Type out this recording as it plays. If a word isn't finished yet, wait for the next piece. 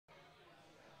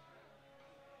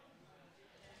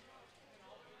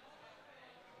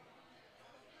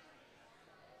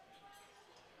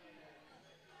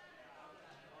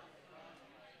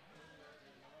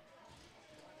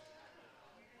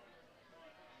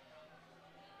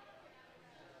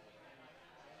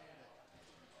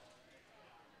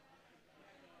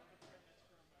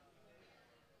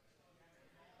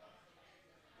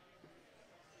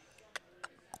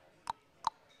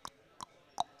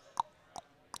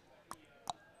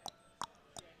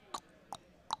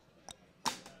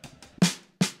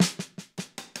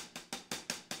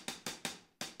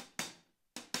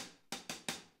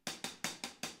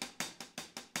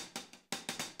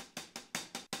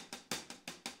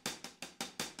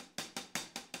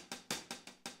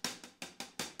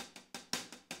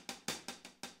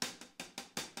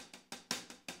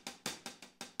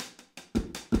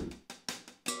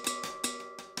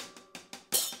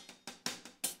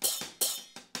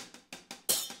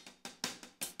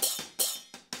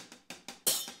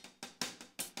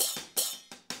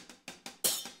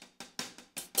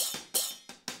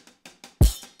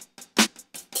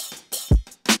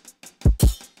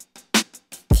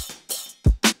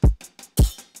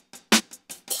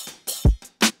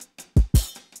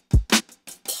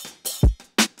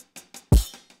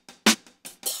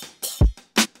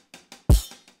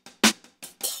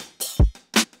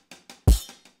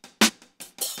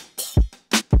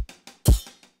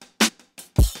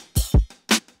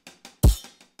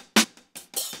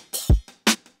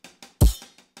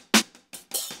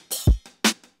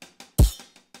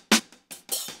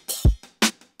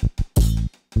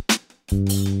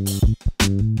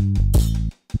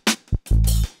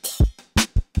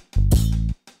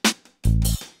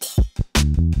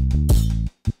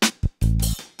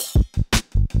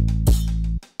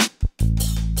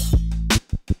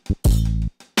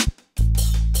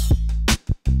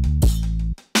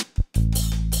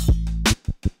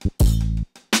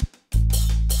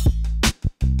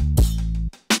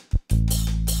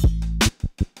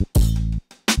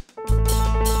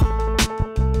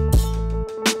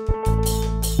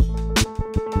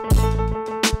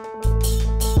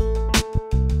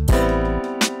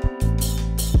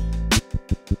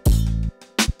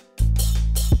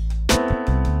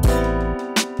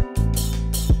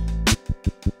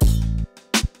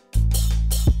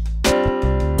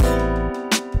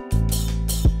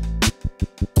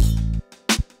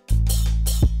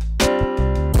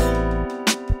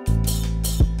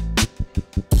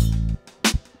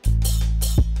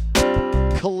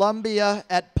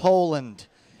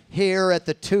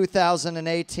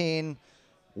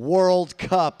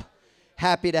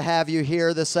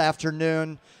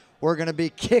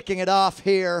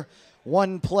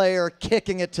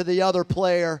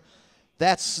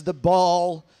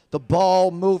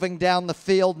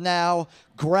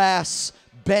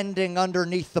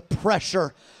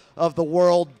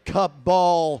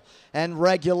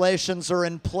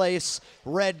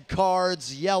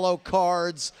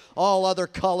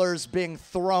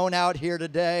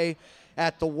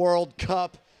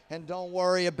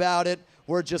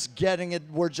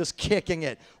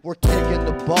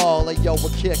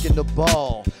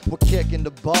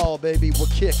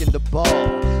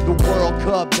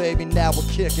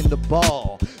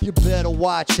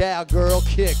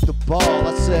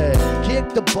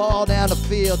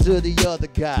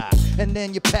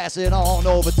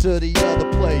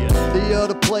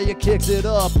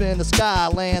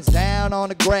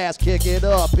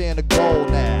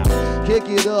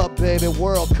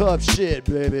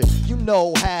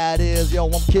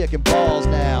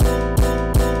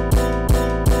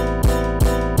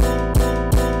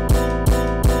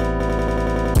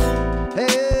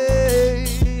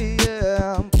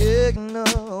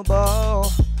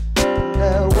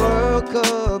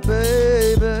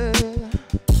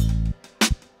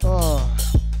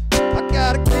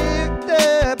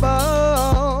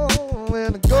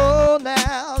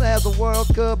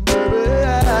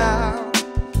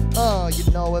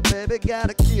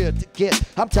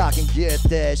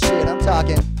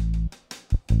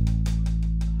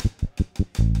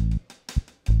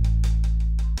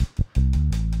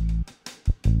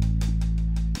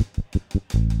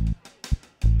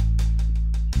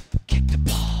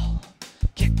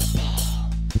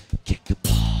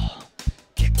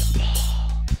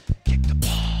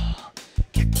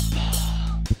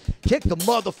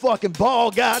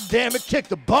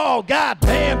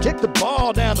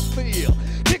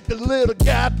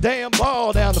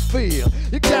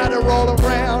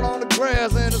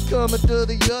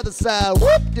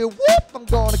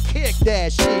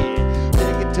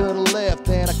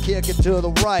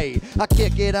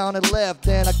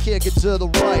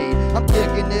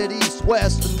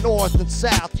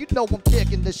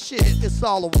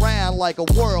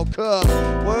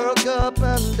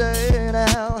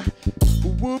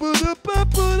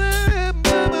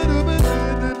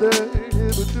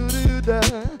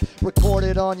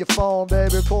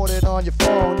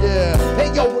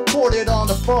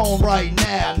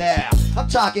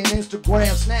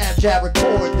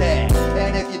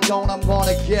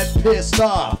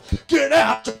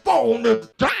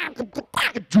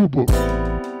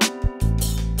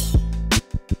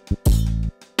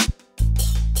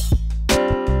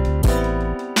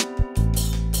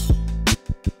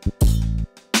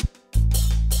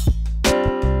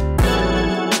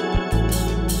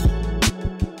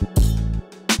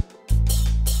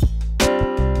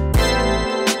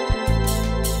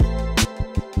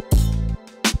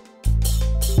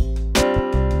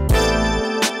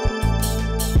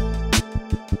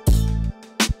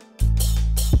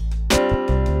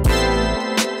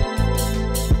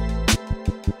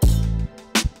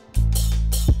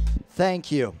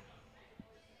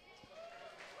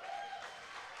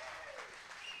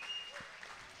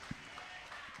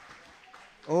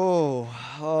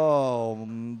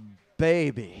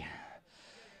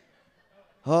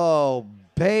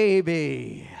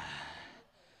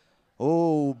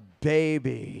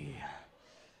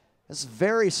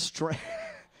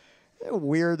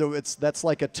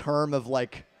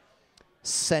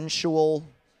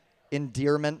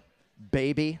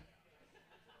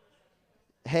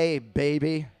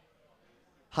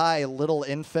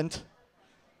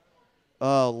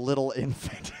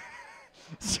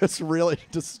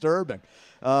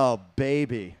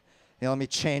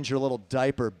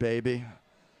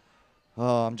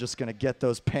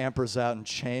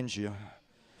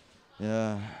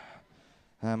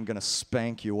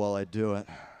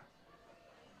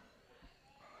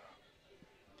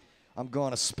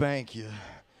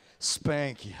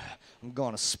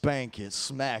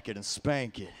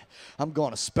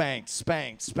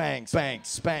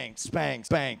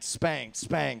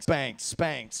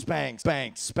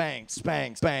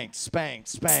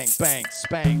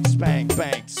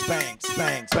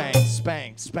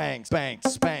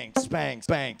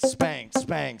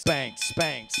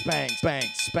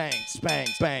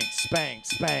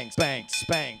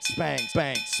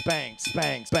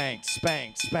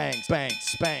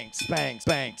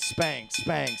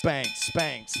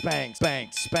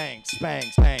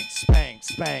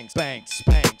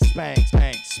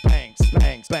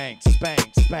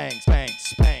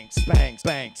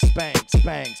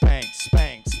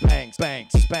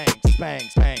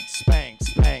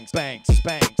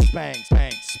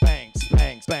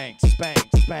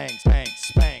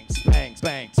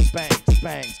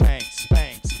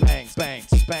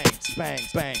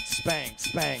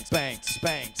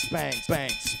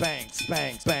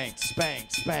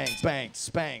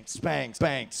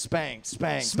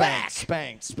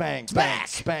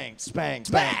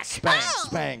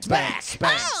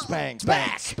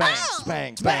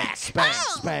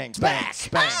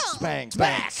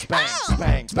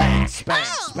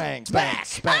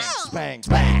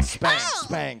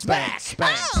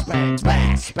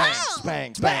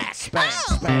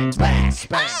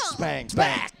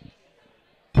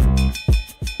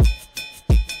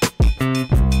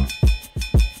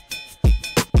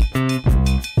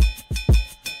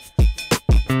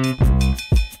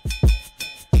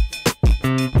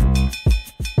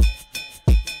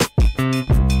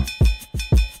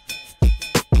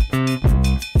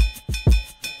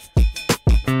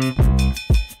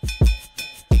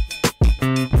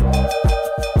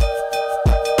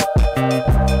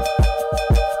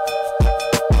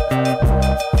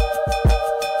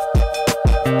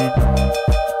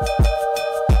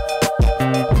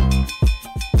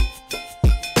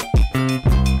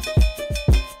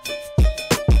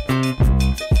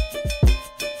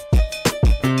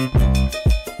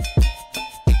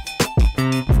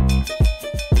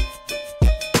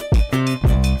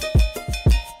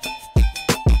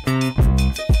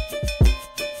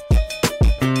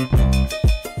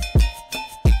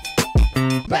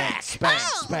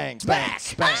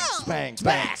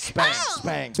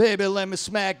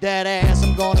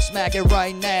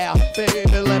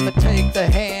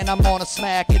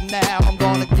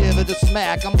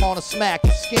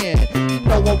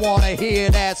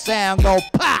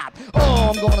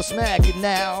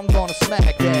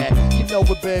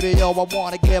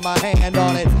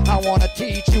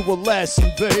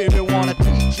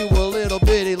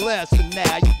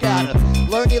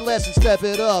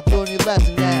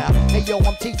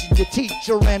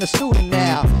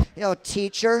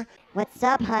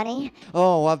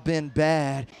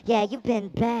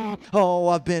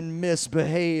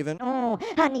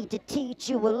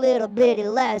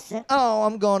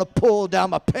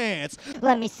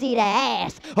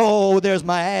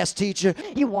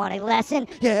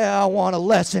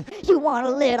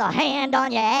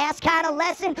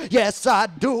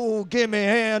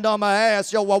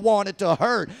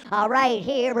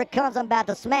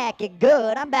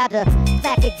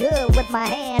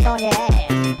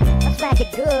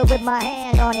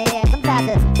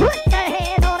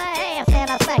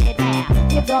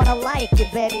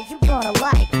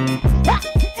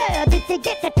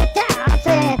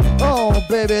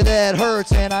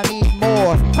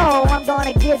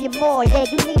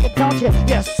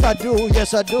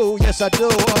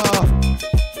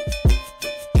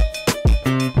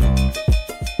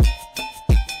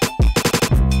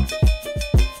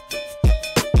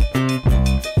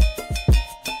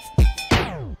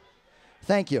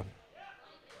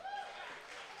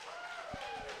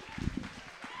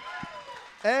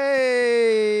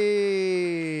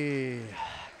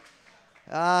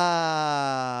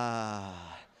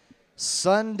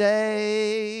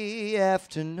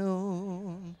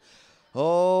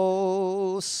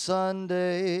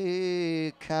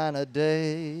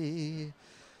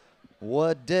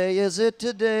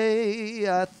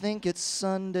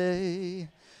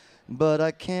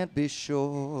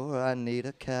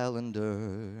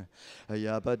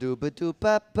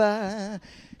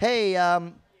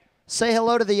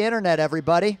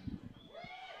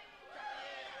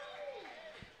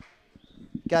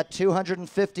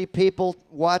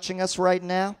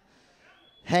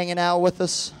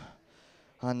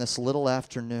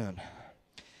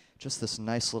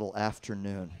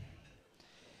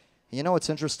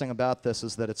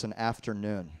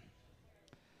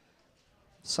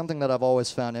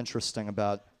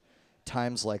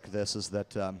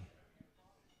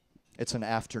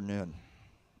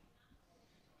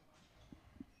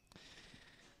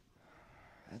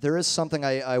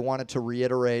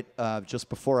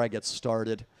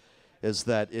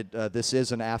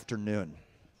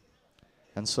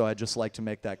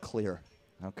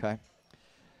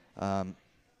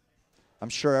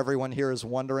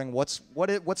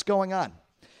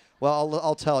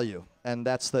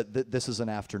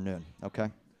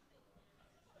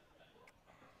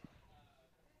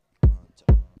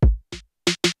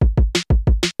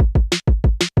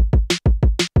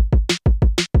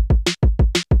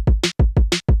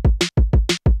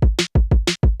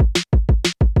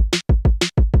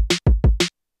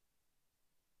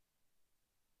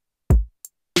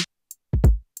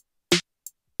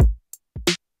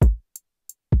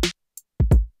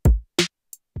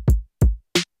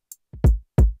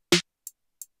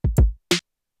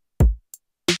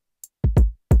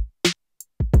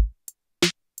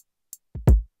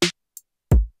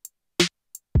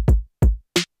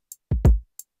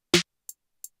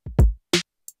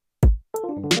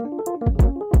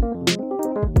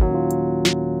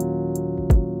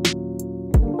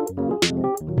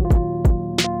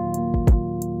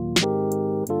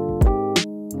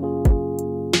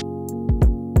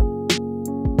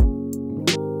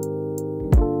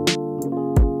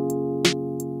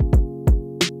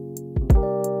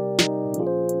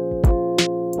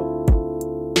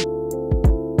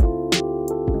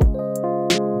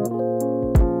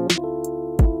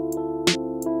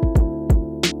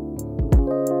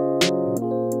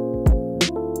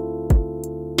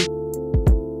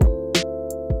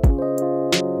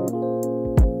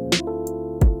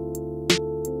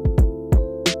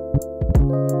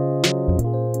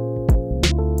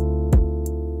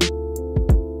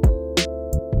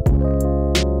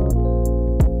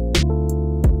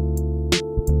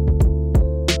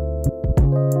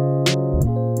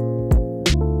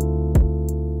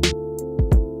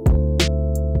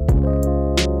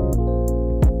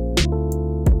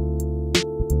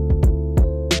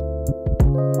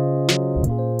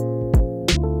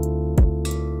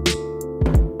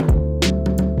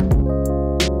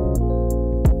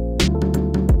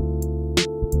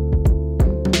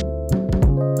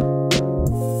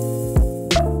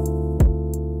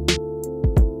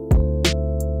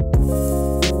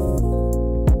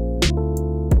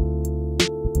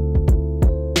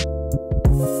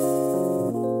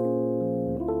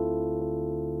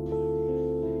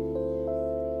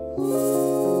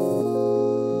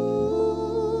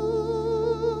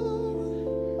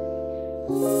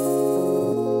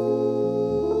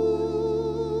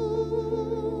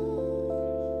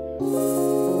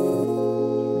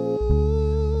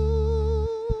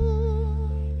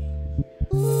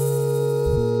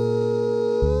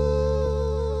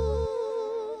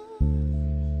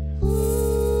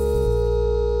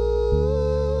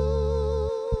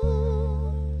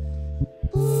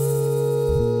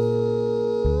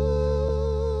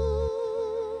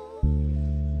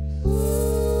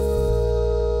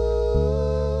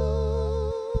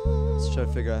trying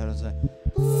to figure out how to say.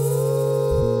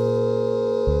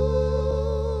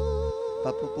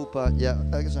 Ba-ba-boo-ba. Yeah,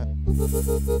 I guess so.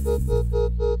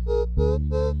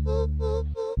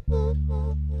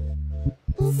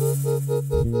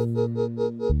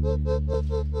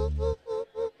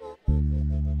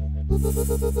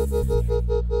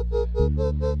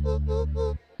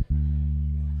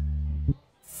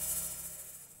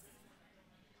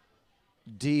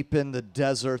 Deep in the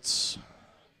deserts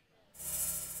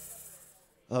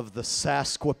of the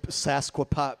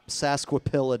Sasquipilla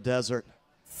Desert,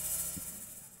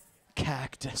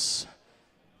 cactus,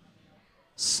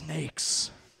 snakes,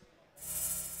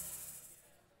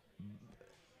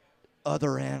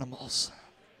 other animals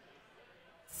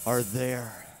are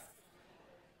there,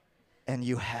 and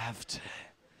you have to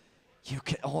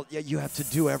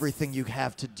do everything you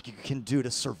can do to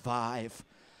survive.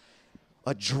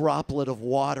 A droplet of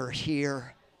water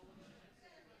here,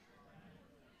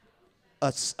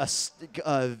 a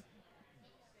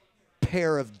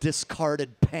pair of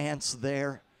discarded pants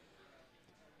there.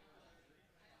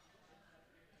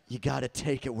 You got to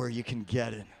take it where you can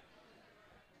get it.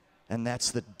 And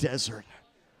that's the desert.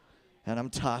 And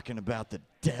I'm talking about the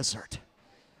desert.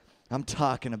 I'm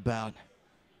talking about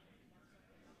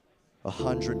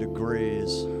 100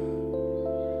 degrees.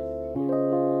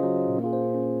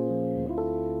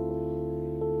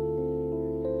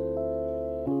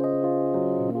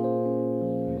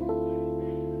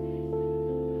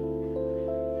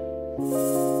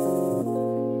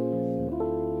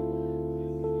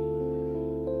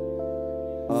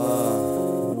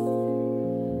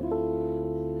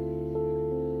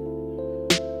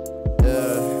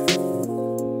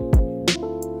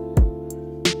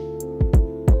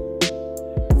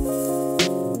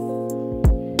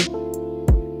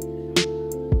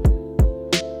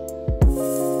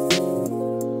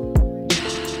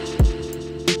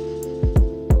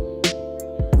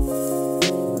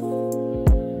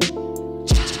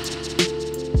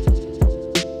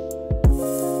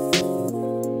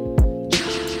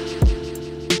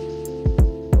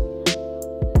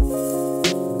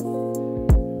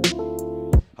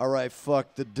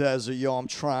 Fuck the desert, yo, I'm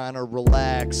trying to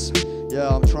relax. Yo,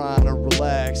 I'm trying to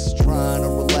relax, trying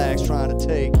to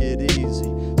take it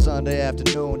easy. Sunday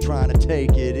afternoon, trying to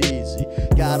take it easy.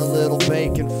 Got a little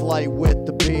bacon flight with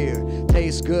the beer.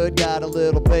 Tastes good, got a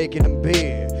little bacon and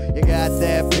beer. You got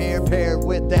that beer paired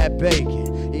with that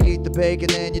bacon. You eat the bacon,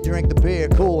 then you drink the beer,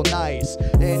 cool, nice.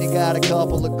 Then you got a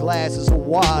couple of glasses of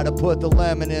water, put the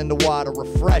lemon in the water,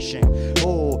 refreshing.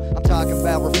 Ooh, I'm talking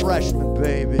about refreshment,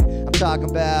 baby. I'm talking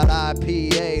about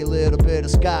IPA, little bit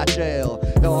of Scotch ale.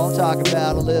 Yo, I'm talking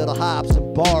about a little hops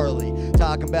and barley.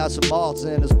 Talking about some malts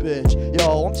in this bitch.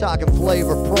 Yo, I'm talking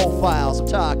flavor profiles, I'm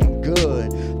talking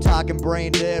good. I'm talking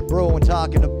brain dead brew and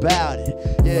talking about it.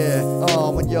 Yeah,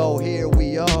 and yo, here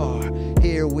we are.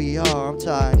 Here we are, I'm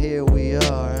talking here we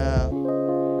are.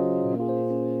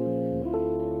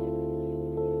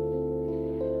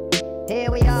 Here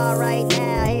we are right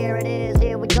now, here it is,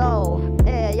 here we go.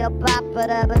 Yeah, yo,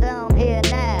 pop-a-da-ba-dum, here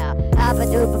now.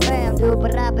 Abba-dooba-bam,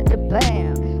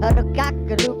 dooba-da-ba-da-bam.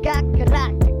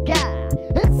 A-da-ka-ka-doo-ka-ka-da-ka-ka.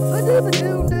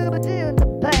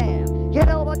 Ba-dooba-doo-dooba-doo-da-bam. You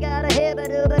know I gotta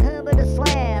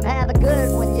hibba-dooba-hibba-da-slam. Have a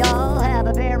good one, y'all, have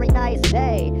a very nice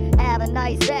day. Have a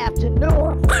nice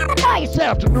afternoon. Have a nice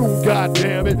afternoon,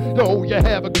 goddammit. Yo, you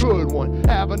have a good one.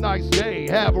 Have a nice day.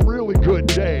 Have a really good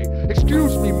day.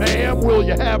 Excuse me, ma'am, will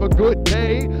you have a good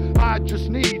day? I just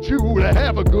need you to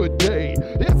have a good day.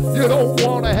 If you don't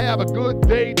want to have a good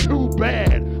day, too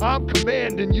bad. I'm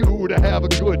commanding you to have a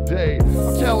good day.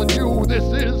 I'm telling you, this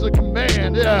is a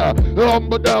command, yeah.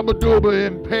 Umba-dubba-dooba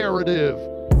imperative.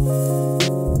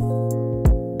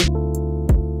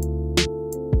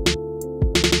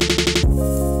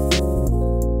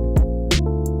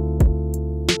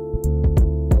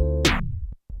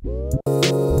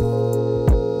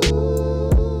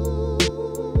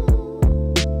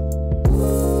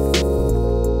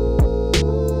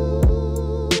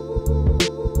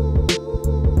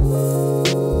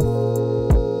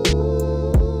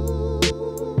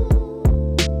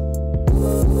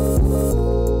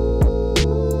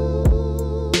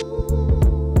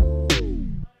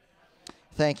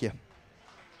 Thank you.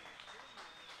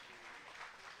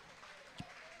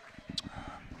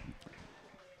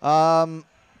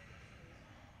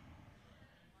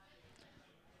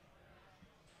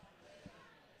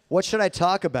 What should I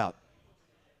talk about?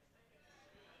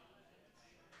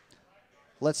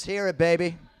 Let's hear it,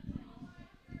 baby.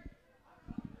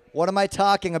 What am I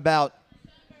talking about?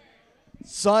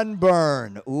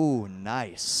 Sunburn. Ooh,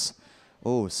 nice.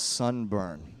 Ooh,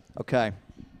 sunburn. Okay.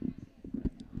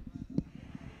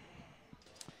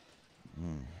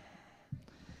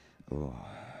 Ooh.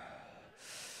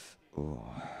 Ooh.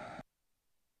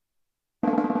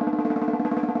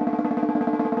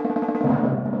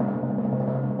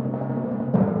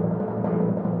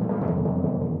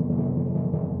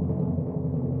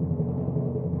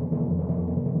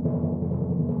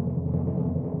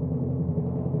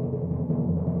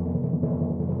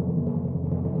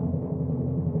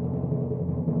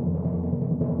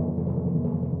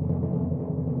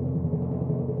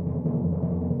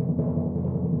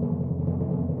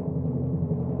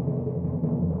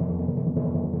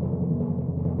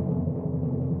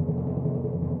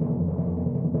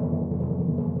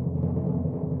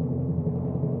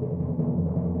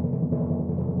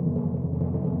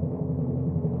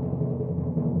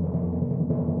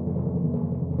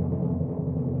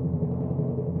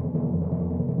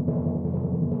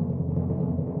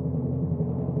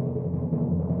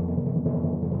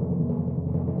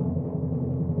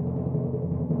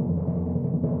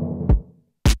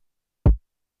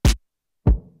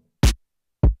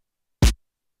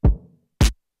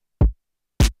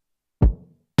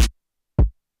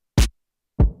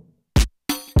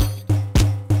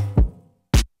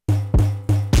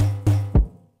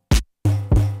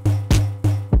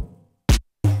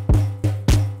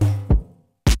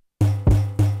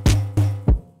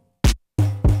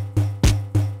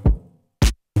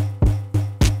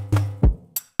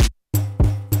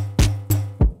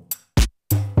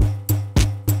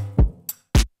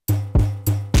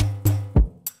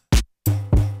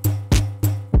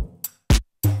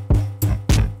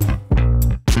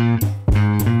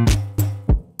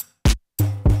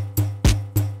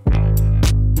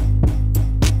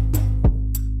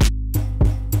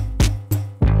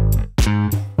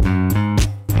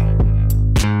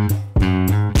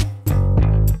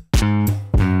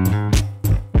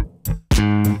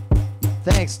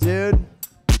 Thanks, dude.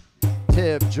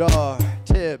 Tip jar,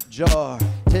 tip jar,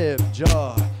 tip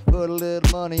jar. Put a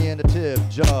little money in the tip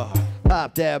jar.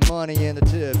 Pop that money in the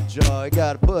tip jar. You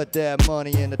gotta put that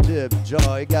money in the tip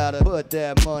jar. You gotta put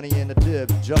that money in the tip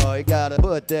jar. You gotta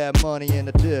put that money in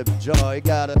the tip jar. You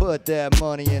gotta put that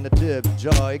money in the tip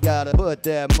jar. You gotta put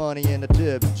that money in the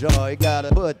tip jar. You gotta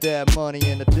put that money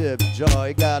in the tip jar.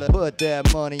 You gotta put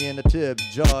that money in the tip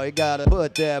jar. You gotta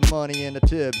put that money in the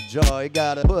tip jar. You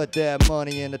gotta put that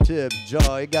money in the tip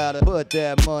jar. You gotta put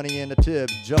that money in the tip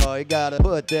jar. You gotta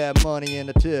put that money in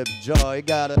the tip jar. You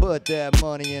gotta put that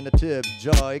money in the tip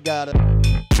jar. You gotta.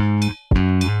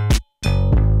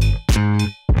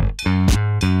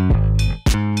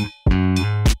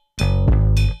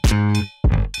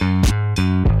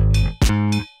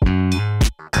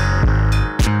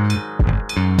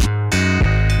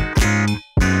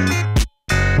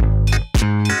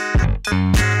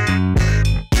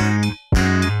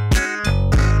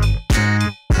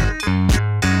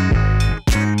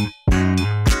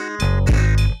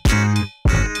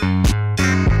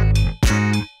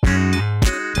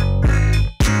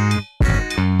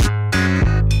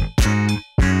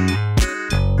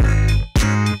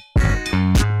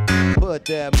 Put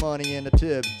that money in the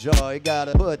tip jar. You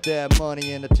gotta put that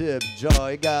money in the tip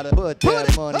jar. You gotta put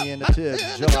that money in the tip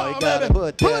jar. You gotta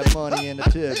put that money in the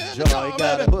tip jar. You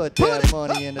gotta put that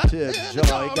money in the tip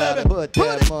jar. You gotta put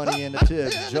that money in the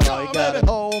tip jar. You gotta.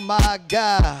 Oh my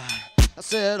God! I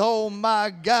said, oh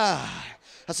my God!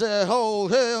 I said, oh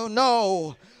hell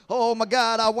no! Oh my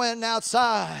God, I went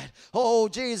outside. Oh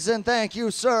Jesus, and thank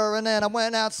you, sir. And then I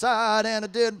went outside and I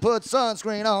didn't put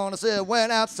sunscreen on. I said,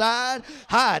 went outside,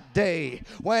 hot day.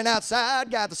 Went outside,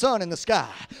 got the sun in the sky.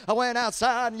 I went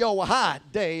outside, yo, a hot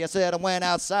day. I said, I went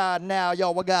outside, now,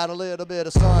 yo, I got a little bit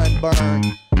of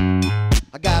sunburn.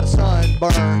 I got a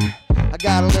sunburn. I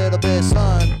got a little bit of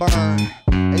sunburn.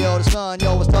 Hey, yo, the sun,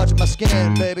 yo, was touching my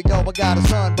skin, baby, yo, I got a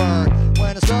sunburn.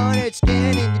 When the sun hits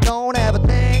skin and you don't have a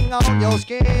thing on your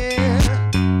skin.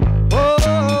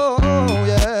 Oh,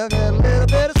 yeah, got a little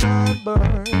bit of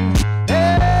sunburn.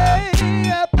 Hey,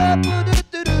 yeah, I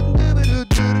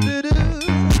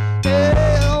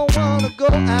don't wanna go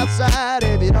outside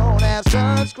if you don't have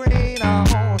sunscreen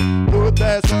on. Put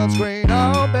that sunscreen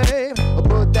on, babe.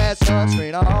 Put that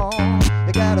sunscreen on.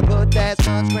 You gotta put that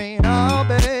sunscreen on,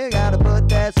 babe. Gotta put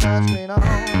that sunscreen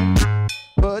on.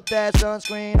 Put that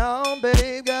sunscreen on,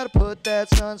 babe. Gotta put that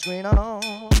sunscreen on.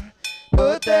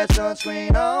 Put that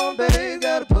sunscreen on, babe.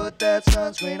 Gotta put that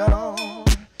sunscreen on.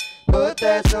 Put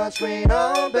that sunscreen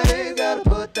on, babe. Gotta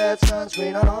put that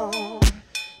sunscreen on.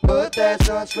 Put that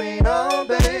sunscreen on,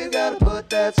 babe. Gotta put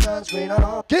that sunscreen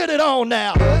on. Get it on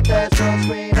now. Put that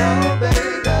sunscreen on,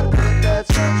 babe. Gotta put that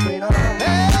sunscreen on.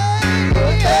 Hey,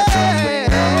 put that sunscreen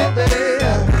on, babe.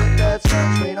 Gotta put that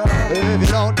sunscreen on. If you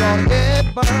don't, gonna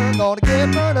get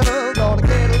burned up, gonna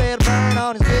get a little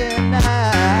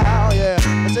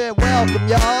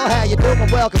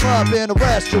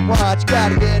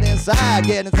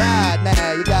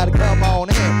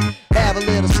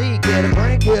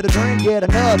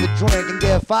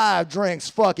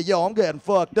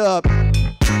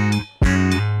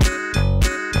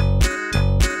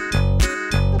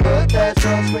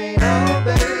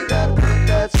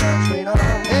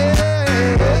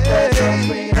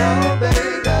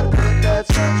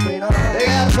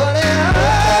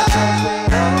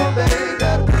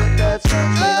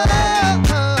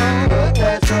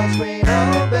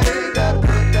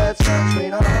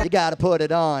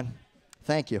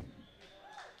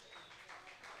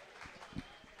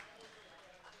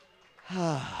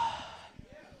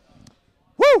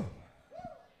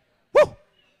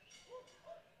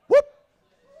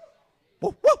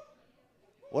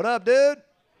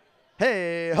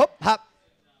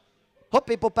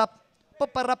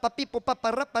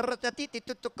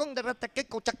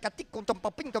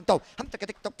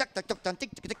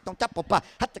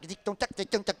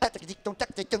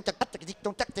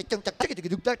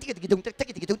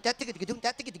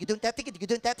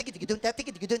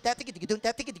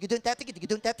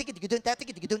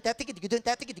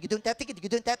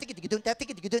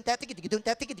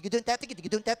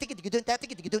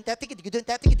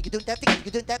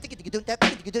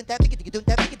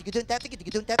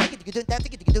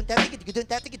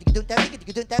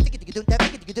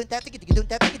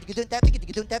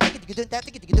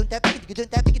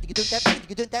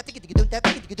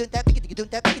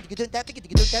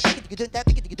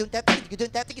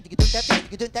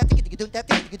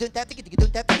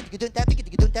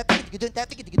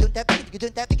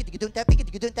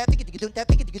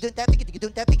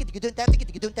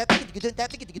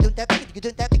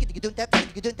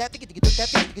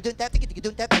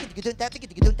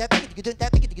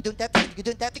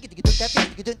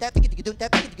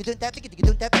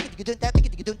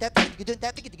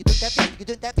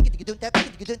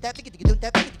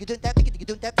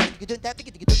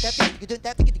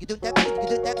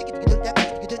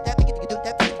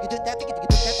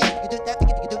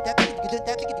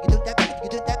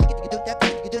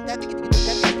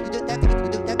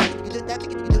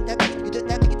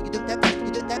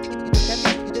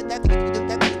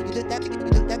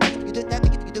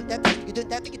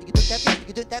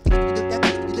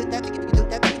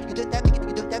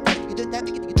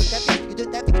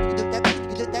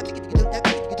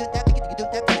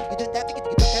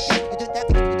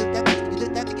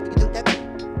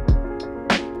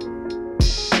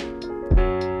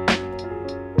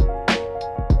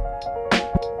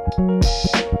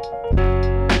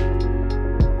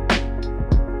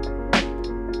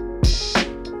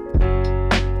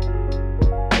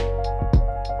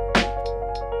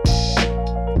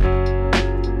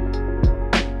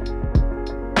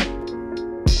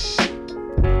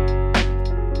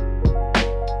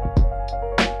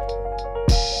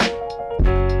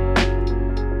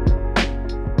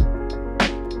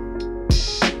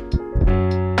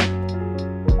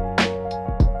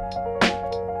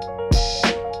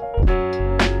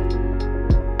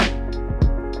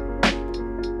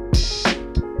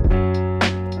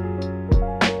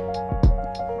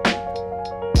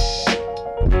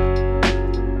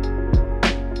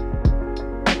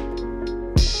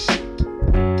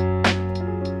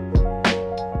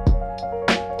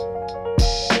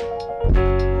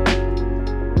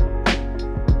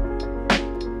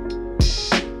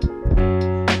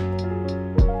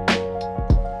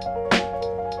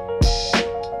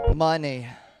Money.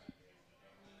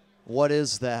 What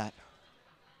is that?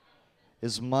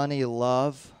 Is money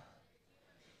love?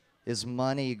 Is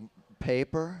money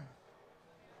paper?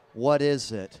 What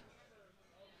is it?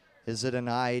 Is it an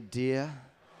idea?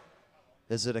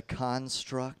 Is it a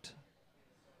construct?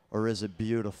 Or is it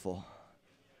beautiful?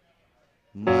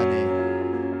 Money.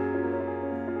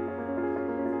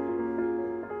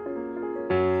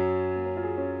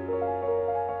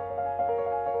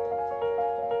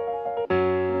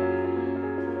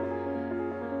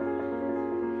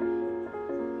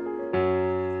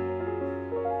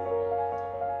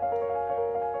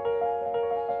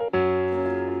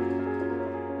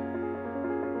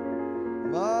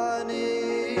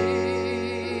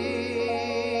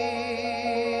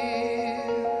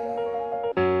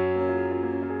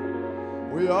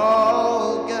 We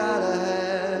all gotta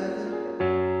have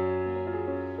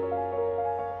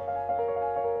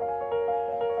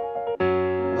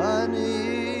money.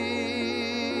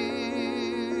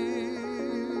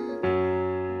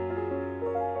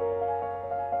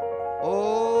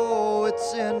 Oh,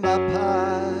 it's in my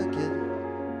pocket.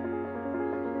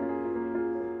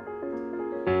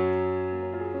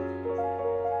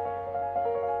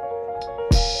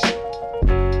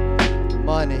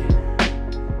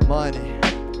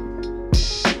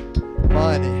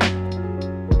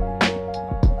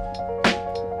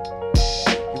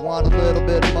 little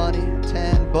bit of money,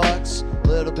 10 bucks.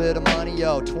 Little bit of money,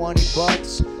 yo, 20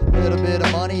 bucks. Little bit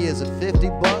of money, is it 50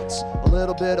 bucks? A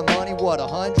little bit of money, what,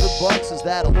 100 bucks? Is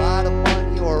that a lot of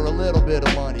money or a little bit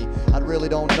of money? I really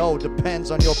don't know,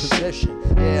 depends on your position.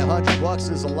 Yeah, 100 bucks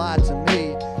is a lot to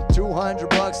me. 200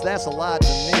 bucks, that's a lot to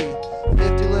me.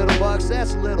 50 little bucks,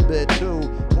 that's a little bit too.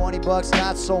 20 bucks,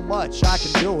 not so much, I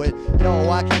can do it. Yo,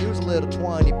 I can use a little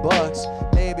 20 bucks.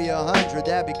 Maybe 100,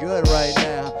 that'd be good right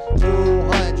now.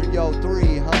 200, yo,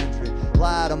 300.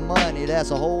 Lot of money,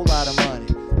 that's a whole lot of money.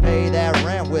 Pay that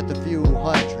rent with a few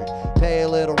hundred. Pay a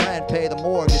little rent, pay the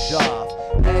mortgage off.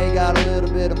 Hey, you got a little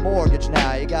bit of mortgage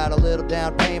now. You got a little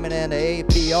down payment and the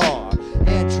APR.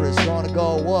 Interest gonna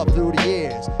go up through the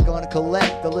years. Gonna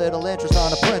collect a little interest on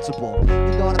the principal.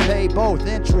 You're gonna pay both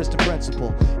interest and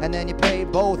principal. And then you pay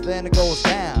both and it goes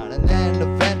down. And then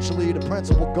eventually the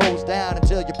principal goes down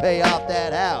until you pay off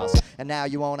that house. And now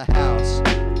you own a house.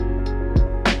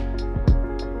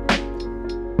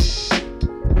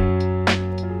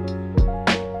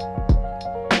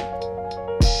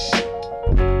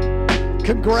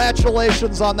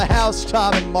 Congratulations on the house,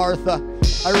 Tom and Martha.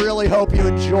 I really hope you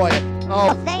enjoy it.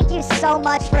 Well, thank you so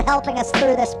much for helping us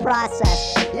through this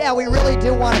process. Yeah, we really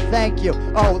do want to thank you.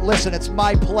 Oh, listen, it's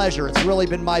my pleasure. It's really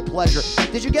been my pleasure.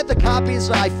 Did you get the copies?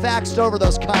 I faxed over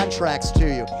those contracts to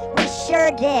you. We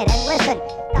sure did. And listen,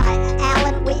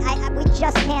 Alan, we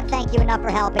just can't thank you enough for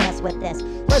helping us with this.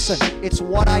 Listen, it's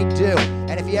what I do.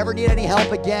 And if you ever need any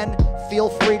help again, feel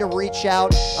free to reach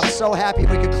out. I'm so happy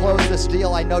we could close this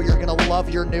deal. I know you're going to love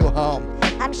your new home.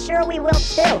 I'm sure we will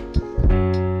too.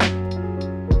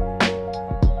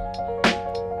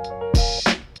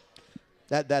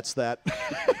 That's that.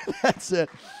 That's it.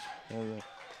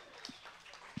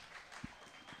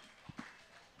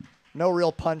 No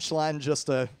real punchline, just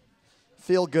a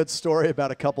feel-good story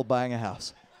about a couple buying a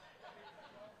house.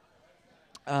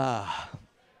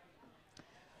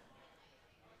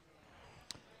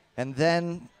 And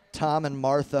then Tom and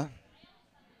Martha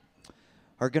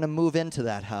are going to move into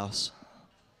that house.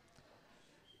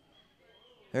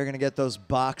 They're going to get those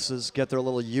boxes, get their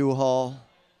little U-Haul.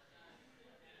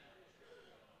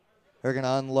 They're going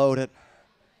to unload it,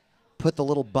 put the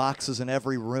little boxes in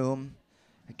every room.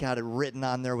 I got it written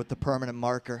on there with the permanent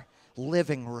marker.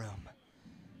 Living room,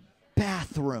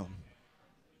 bathroom,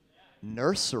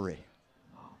 nursery.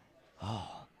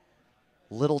 Oh,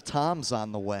 little Tom's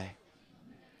on the way.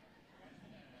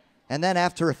 And then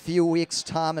after a few weeks,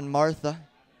 Tom and Martha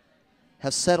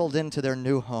have settled into their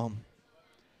new home.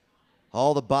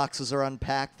 All the boxes are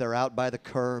unpacked. They're out by the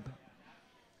curb.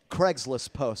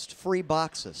 Craigslist post, free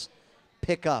boxes.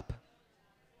 Pick up.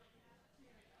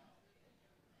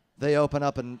 They open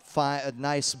up and find a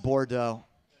nice Bordeaux.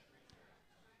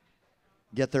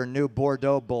 Get their new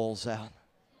Bordeaux bowls out.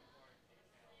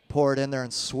 Pour it in there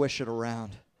and swish it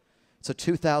around. It's a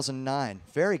 2009.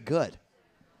 Very good.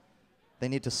 They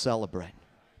need to celebrate.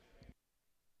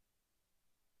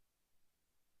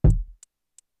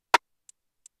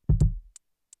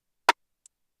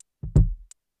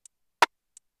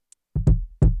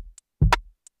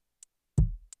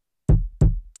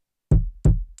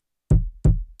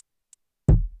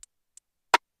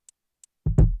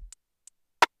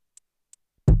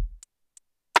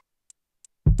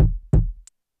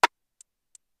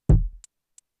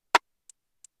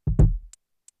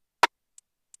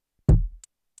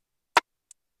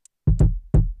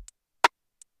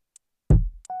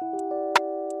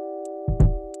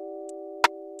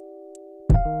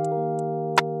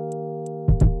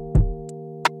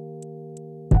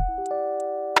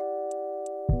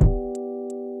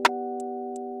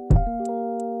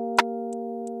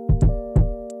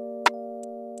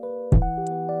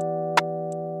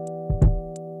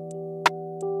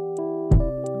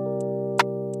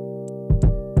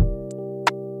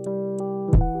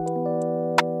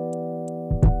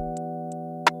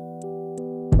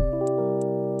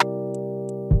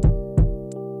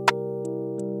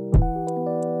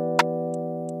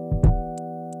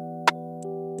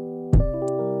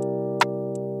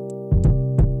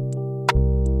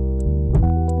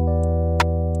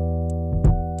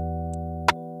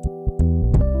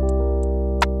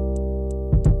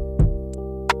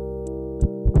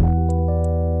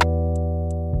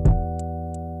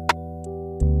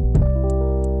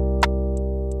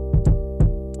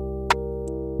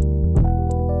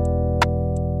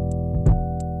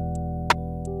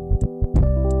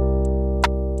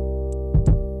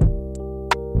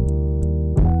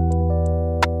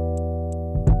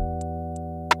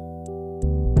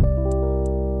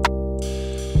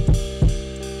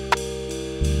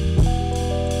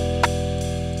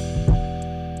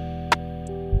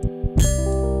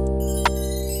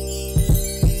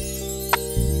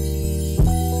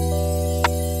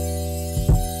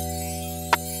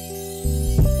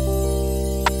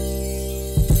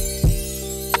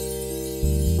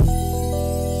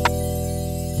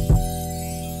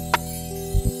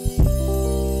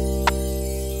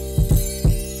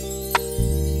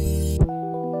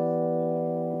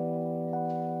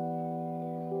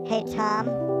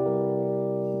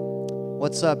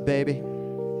 What's up, baby?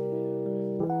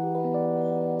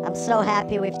 I'm so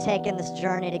happy we've taken this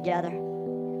journey together.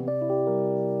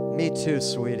 Me too,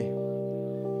 sweetie.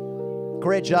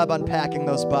 Great job unpacking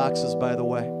those boxes, by the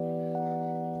way.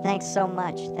 Thanks so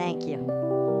much. Thank you.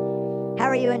 How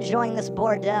are you enjoying this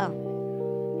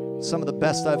Bordeaux? Some of the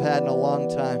best I've had in a long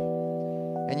time.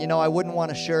 And you know, I wouldn't want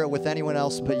to share it with anyone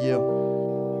else but you.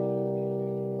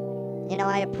 You know,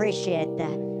 I appreciate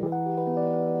that.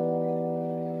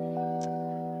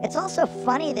 It's also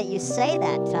funny that you say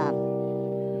that, Tom.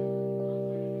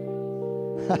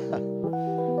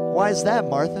 Why is that,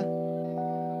 Martha?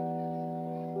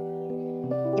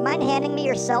 You mind handing me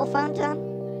your cell phone, Tom?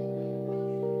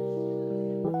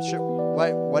 Sure.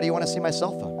 Why do you want to see my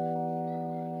cell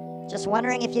phone? Just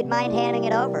wondering if you'd mind handing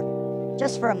it over.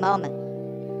 Just for a moment.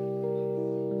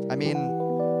 I mean,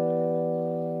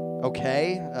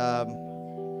 okay.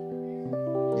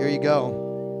 Here you go.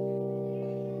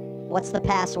 What's the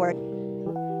password?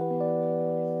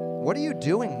 What are you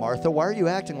doing, Martha? Why are you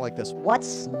acting like this?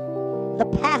 What's the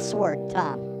password,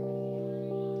 Tom?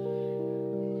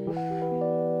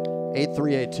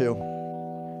 8382.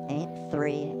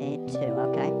 8382,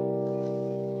 okay.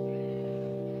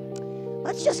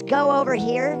 Let's just go over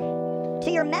here to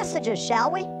your messages,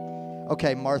 shall we?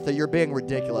 Okay, Martha, you're being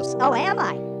ridiculous. Oh, am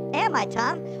I? Am I,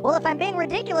 Tom? Well, if I'm being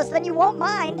ridiculous, then you won't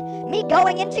mind me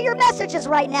going into your messages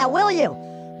right now, will you?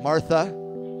 Martha,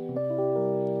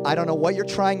 I don't know what you're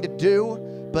trying to do,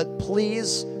 but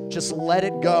please just let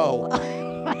it go.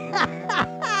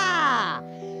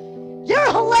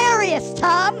 You're hilarious,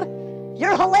 Tom.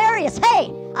 You're hilarious.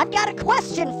 Hey, I've got a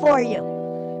question for you.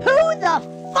 Who the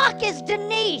fuck is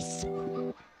Denise?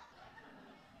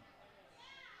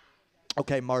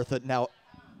 Okay, Martha, now,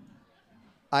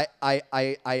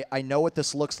 I know what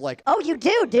this looks like. Oh, you do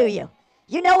you?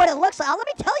 You know what it looks like? Let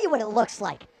me tell you what it looks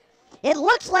like. It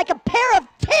looks like a pair of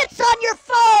tits on your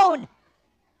phone.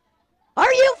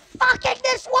 Are you fucking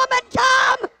this woman,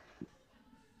 Tom?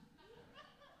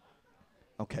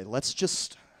 Okay, let's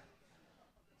just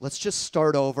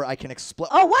start over. I can explain.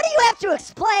 Oh, what do you have to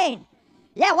explain?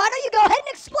 Yeah, why don't you go ahead and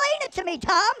explain it to me,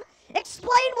 Tom?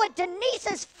 Explain what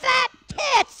Denise's fat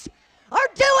tits are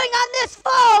doing on this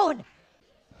phone.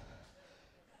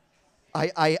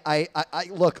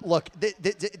 Look,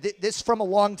 this from a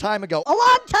long time ago. A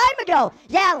long time ago.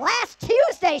 Yeah, last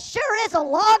Tuesday sure is a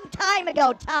long time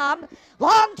ago, Tom.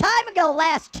 Long time ago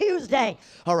last Tuesday.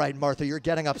 All right, Martha, you're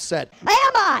getting upset. Am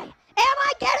I? Am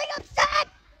I getting upset?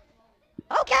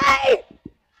 Okay.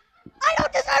 I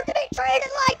don't deserve to be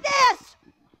treated like this.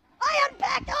 I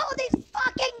unpacked all of these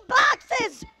fucking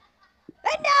boxes.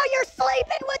 And now you're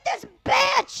sleeping with this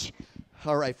bitch.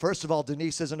 All right, first of all,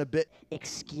 Denise isn't a bit...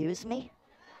 Excuse me?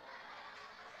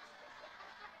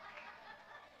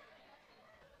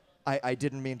 I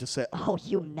didn't mean to say... Oh,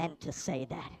 you meant to say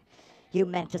that. You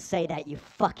meant to say that, you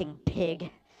fucking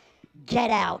pig. Get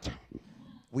out.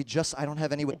 I don't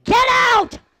have any... Get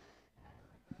out!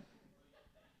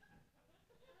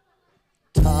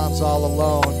 Tom's all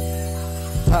alone.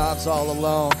 Tom's all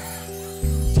alone.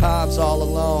 Tom's all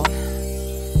alone.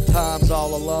 Tom's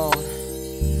all alone.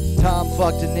 Tom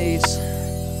fucked Denise.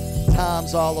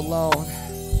 Tom's all alone.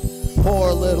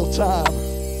 Poor little Tom.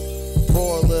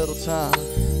 Poor little Tom.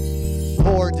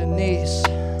 Poor Denise.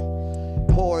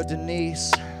 Poor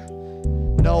Denise.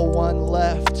 No one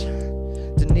left.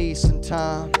 Denise and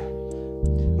Tom.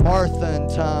 Martha and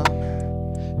Tom.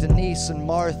 Denise and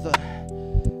Martha.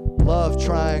 Love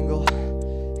triangle.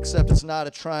 Except it's not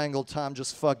a triangle. Tom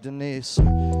just fucked Denise.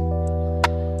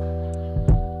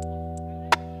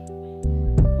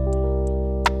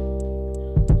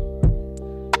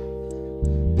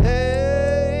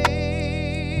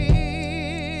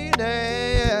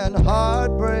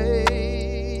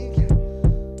 Heartbreak,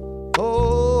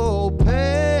 oh,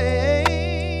 pain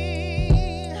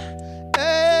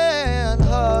and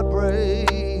heartbreak.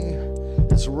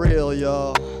 It's real,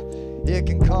 y'all. It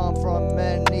can come from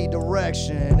any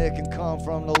direction. It can come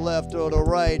from the left or the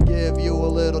right. Give you a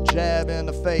little jab in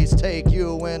the face. Take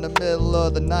you in the middle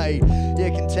of the night.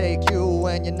 It can take you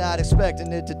when you're not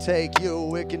expecting it to take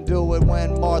you. It can do it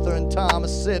when Martha and Tom are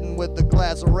sitting with a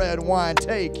glass of red wine.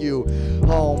 Take you.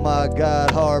 Oh my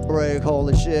God, heartbreak.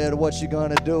 Holy shit, what's she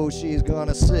gonna do? She's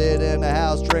gonna sit in the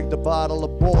house, drink the bottle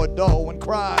of Bordeaux and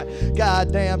cry.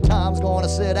 Goddamn, Tom's gonna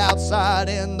sit outside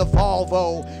in the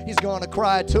Volvo. He's gonna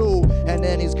cry too. And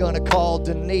then he's gonna call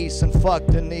Denise and fuck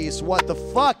Denise. What the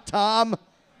fuck, Tom?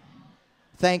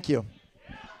 Thank you.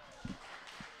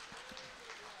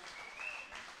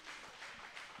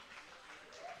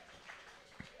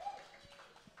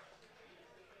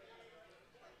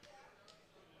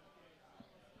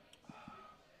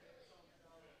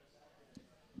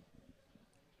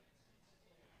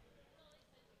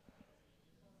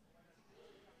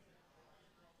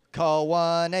 Call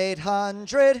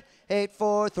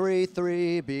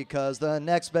 1-800-8433 because the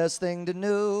next best thing to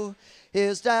new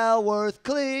is Dalworth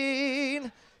Clean.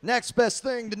 Next best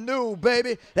thing to new,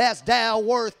 baby. That's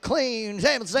Dalworth Clean.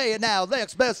 Say it now.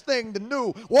 Next best thing to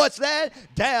new. What's that?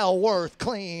 Dalworth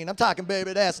Clean. I'm talking,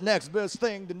 baby, that's next best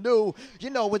thing to new.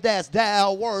 You know what that's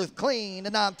Dalworth Clean.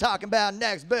 And I'm talking about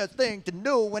next best thing to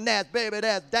new. And that's, baby,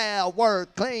 that's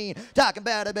Dalworth Clean. Talking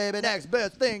about it, baby, next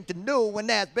best thing to new. And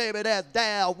that's, baby, that's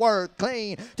Dalworth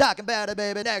Clean. Talking about it,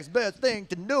 baby, next best thing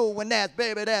to new. And that's,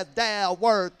 baby, that's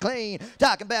Dalworth Clean.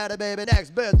 Talking about it, baby,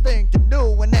 next best thing to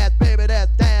new. And that's, baby,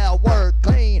 that's Dalworth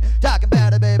Clean. Talking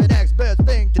about it, baby, next best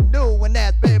thing to new. And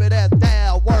that's, baby, that's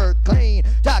Dalworth Clean.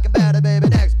 Talking about it, baby,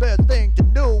 next best thing to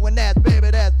new. And that's,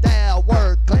 baby, that's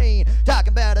Dalworth Clean.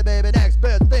 Talking about it, baby, next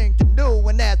best thing to new.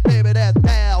 And that's, baby, that's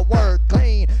Dalworth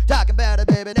Clean. Talking about it,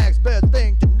 baby, next best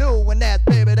thing to new. And that's,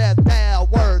 baby, that's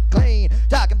Dalworth Clean.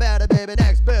 Talking about it, baby,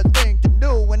 next best thing to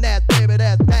new. And that's, baby,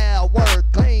 that's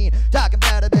Dalworth Clean. Talking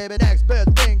about it, baby, next best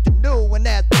thing to new. And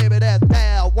that's, baby, that's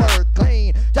Dalworth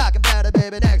Clean. Talking about it,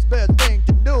 baby, next best thing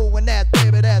to new. And that's,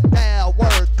 baby, that's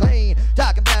Dalworth Clean.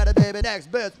 Talking about it, baby,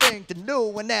 next best thing to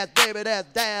new. And that's, baby, that's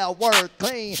Dalworth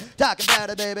Clean. Talking about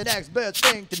it, baby, next best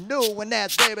thing to new. And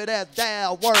that's, baby, that's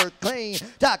Dalworth Clean.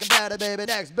 Talking about it, baby,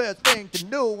 next best thing to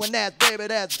new. And that's, baby,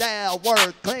 that's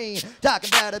Dalworth Clean. Talking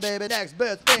about it, baby, next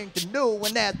best thing to new.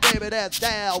 And that's, baby, that's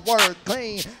Dalworth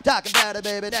Clean. Talking about it,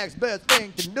 baby, next best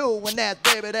thing to new. And that's,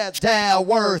 baby, that's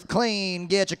Dalworth Clean.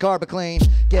 Get your carpet clean.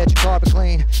 Get your carpet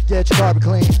clean. Get your carpet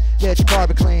clean. Get your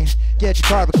carpet clean. Get your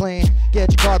carpet clean.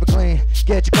 Get your carpet clean.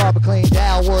 Get your carpet clean.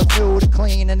 Dalworth new to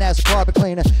clean, and that's a carpet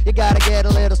cleaner. You gotta get a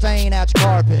little stain out your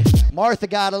carpet. Martha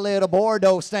got a little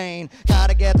Bordeaux stain.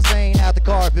 Gotta get the stain out the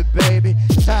carpet, baby.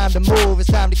 It's time to move. It's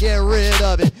time to get rid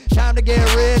of it. Time to get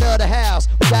rid of the house.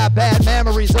 We got bad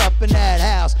memories up in that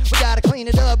house. We gotta clean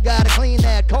it up. Gotta clean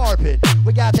that carpet.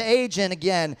 We got the agent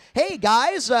again. Hey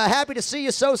guys, happy to see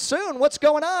you so soon. What's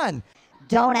going on?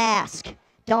 Don't ask.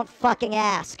 Don't fucking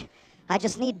ask. I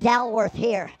just need Dalworth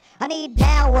here. I need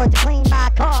Dalworth to clean my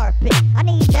carpet. I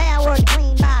need Dalworth to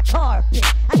clean my carpet.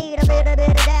 I need a bit of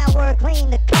Dalworth clean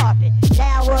the carpet.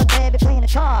 Dalworth, baby, clean the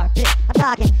carpet. I'm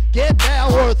talking. Get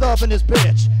Dalworth up in this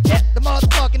bitch. Get the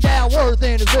motherfucking Dalworth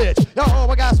in this bitch. Oh,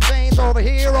 I got some stains over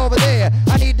here, over there.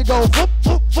 I need to go whoop,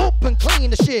 whoop, whoop and clean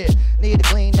the shit. Need to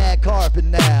clean that carpet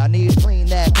now. I need to clean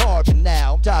that carpet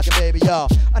now. I'm talking, baby, y'all.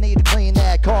 I need to clean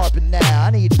that carpet now.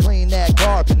 I need to clean that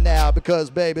carpet now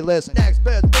because, baby, listen. Next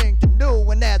best thing to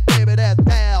new, and that's, baby, that's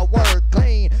Dalworth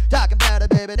Clean. Talking about it,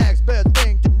 baby, next best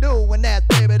thing to new, and that's,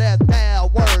 baby, that's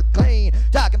Dalworth Clean.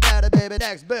 Talking about it, baby,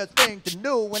 next best thing to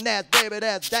new, and that's, baby,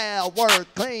 that's Dalworth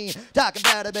Clean. Talking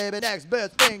about it, baby, next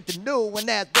best thing to new, and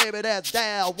that's, baby, that's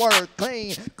Dalworth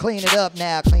Clean. Clean it up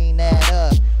now, clean that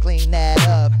up, clean that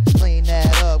up, clean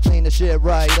that up, clean the shit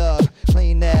right up,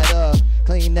 clean that up,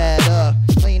 clean that up,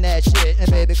 clean that shit,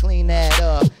 and baby, clean that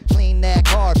up, clean that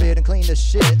carpet and clean the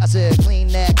shit. I said, clean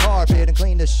that carpet and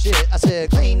clean the shit. I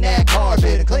said, clean that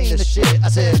carpet and clean the shit. I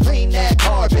said, clean that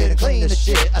carpet and clean the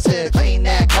shit. I said, clean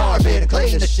that carpet and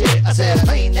clean the shit. I said,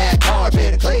 clean that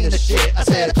carpet and clean the shit. I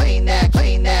said, clean that,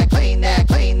 clean that, clean that,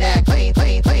 clean that, clean,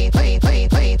 clean, clean, clean, clean,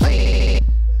 clean, clean.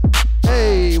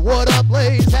 Hey, what up,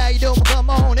 ladies? How you doing? Come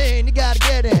on in. You gotta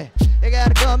get in. You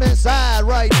gotta come inside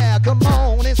right now. Come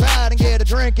on inside and get a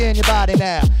drink in your body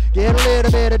now. Get a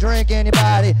little bit of drink in your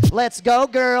body. Let's go,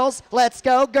 girls. Let's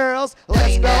go, girls.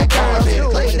 Let's go, girls.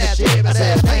 Clean that shit. I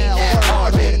said, clean that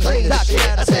carpet. Clean that shit.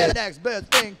 I said, next best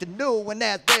thing to new, and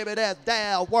that's, baby, that's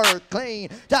Dalworth Clean.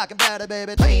 Talking about it,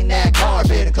 baby. Clean that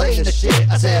carpet and clean the shit.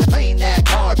 I said, clean that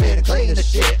carpet and clean the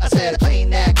shit. I said, clean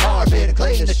that carpet and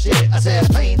clean the shit. I said,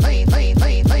 clean, clean, clean,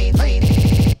 clean, clean,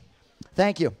 clean.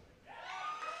 Thank you.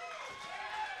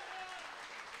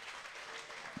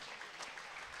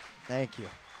 Thank you.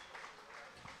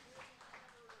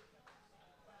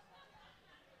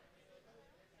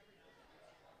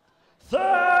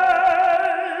 Thank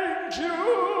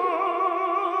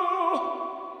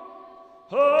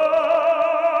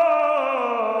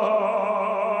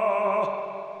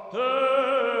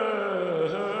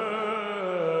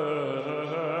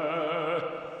you.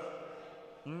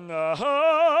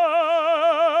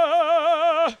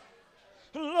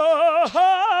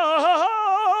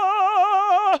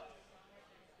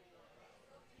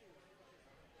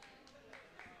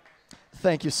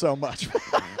 Thank you so much.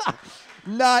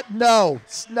 No.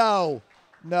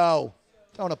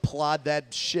 Don't applaud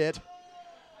that shit.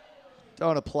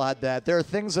 Don't applaud that. There are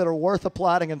things that are worth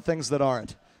applauding and things that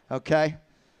aren't, okay?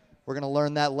 We're going to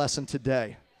learn that lesson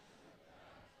today.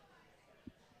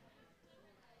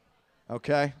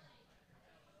 Okay?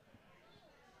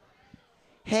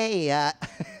 Hey,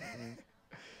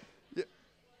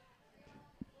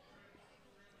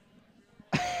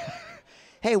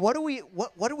 hey, what are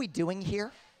we doing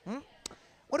here? Hmm?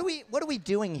 What are we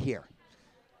doing here?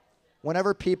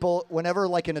 Whenever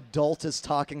like an adult is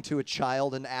talking to a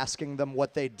child and asking them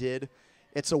what they did,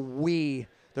 it's a we.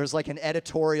 There's like an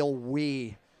editorial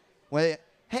we.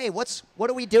 Hey, what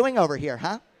are we doing over here,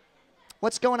 huh?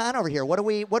 What's going on over here? What are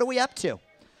we up to?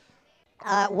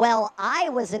 Well, I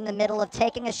was in the middle of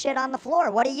taking a shit on the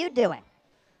floor. What are you doing?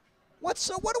 What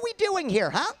are we doing here,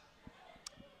 huh?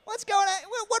 What's going on?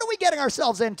 What are we getting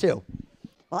ourselves into?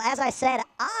 Well, as I said,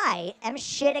 I am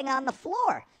shitting on the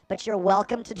floor, but you're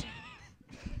welcome to.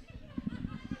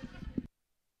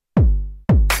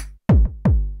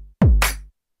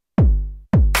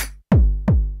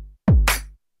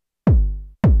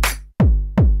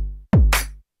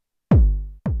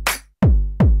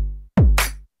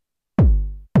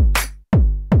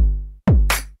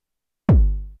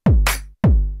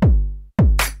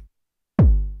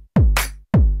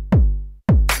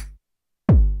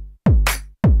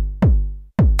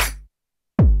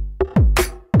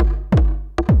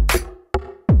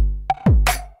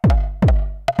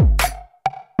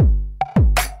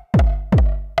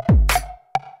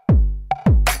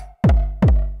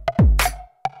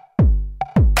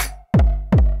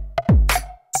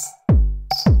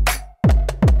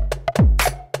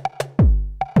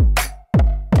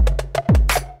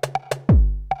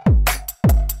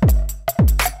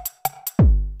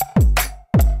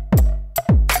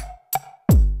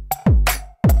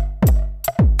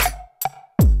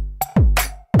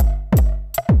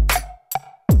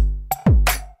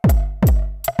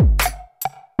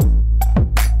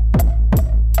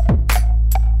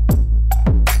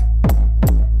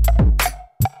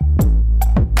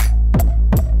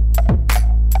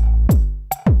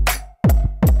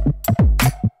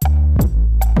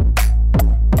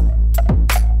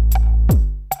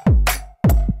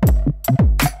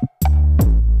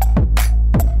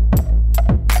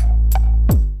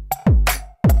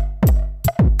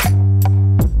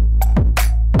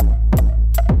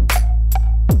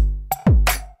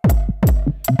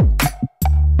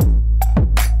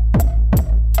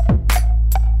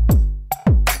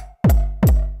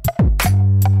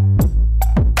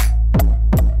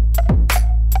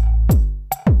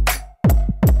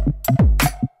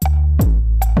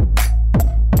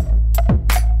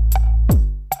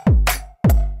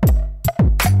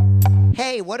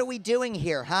 What are we doing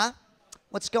here, huh?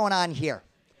 What's going on here?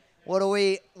 What are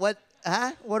we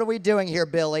doing here,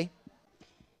 Billy?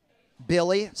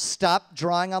 Billy, stop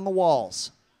drawing on the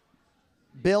walls.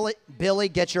 Billy,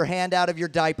 get your hand out of your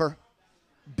diaper.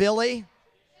 Billy.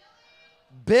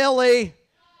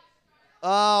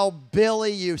 Oh,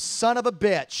 Billy, you son of a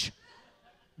bitch.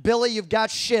 Billy, you've got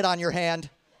shit on your hand.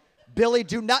 Billy,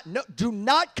 do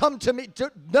not come to me.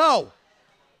 No.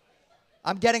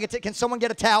 I'm getting it. Can someone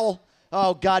get a towel?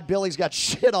 Oh, God, Billy's got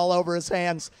shit all over his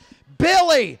hands.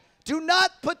 Billy, do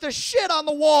not put the shit on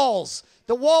the walls.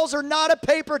 The walls are not a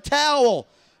paper towel.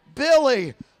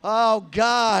 Billy, oh,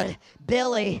 God.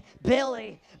 Billy's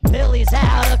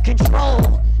out of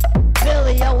control.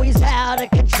 Billy always out of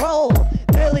control.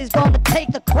 Billy's gonna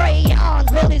take the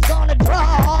crayons. Billy's gonna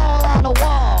draw all on the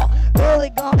wall.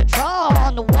 Billy gonna draw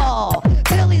on the wall.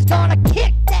 Billy's gonna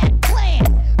kick that plant.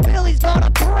 Billy's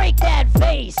gonna break that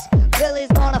vase. Billy's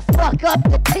gonna fuck up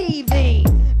the TV.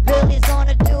 Billy's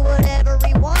gonna do whatever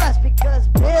he wants because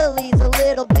Billy's a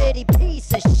little bitty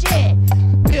piece of shit.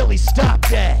 Billy, stop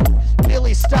that.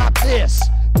 Billy, stop this.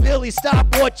 Billy, stop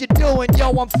what you're doing. Yo,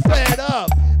 I'm fed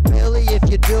up. Billy, if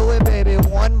you do it, baby,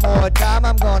 one more time,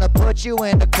 I'm gonna put you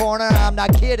in the corner. I'm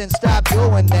not kidding. Stop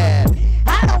doing that.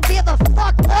 I don't give a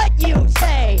fuck what you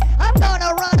say. I'm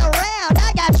gonna run around.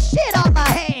 I got shit on my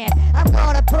hand. I'm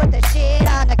gonna put the shit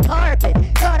on the carpet.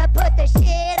 Gonna put the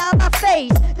shit on my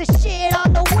face. The shit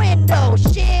on the window.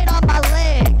 Shit on my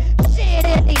leg. Shit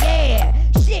in the air.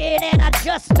 Shit, and I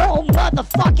just don't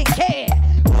motherfucking care.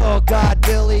 Oh, God,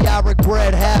 Billy, I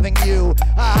regret having you.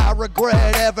 I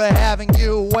regret ever having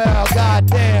you. Well,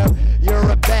 goddamn,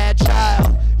 you're a bad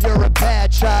child. You're a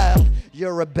bad child.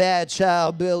 You're a bad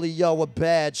child, Billy. You're a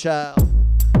bad child.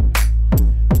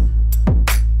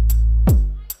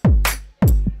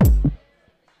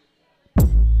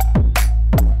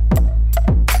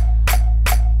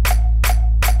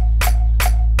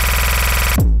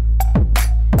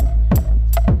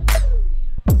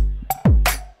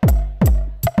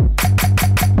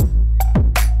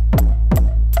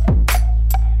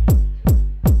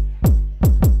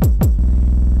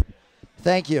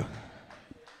 Thank you.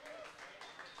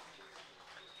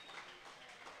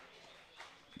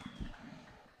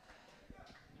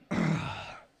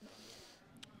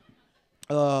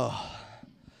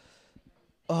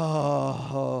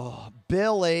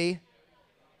 Billy.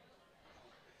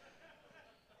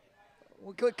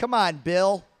 Come on,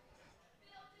 Bill.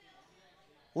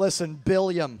 Listen,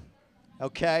 Billiam,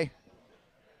 okay?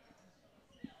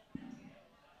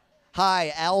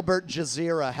 Hi, Albert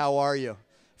Jazeera. How are you?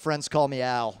 Friends call me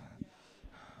Al.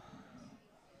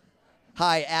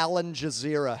 Hi, Alan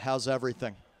Jazeera. How's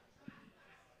everything?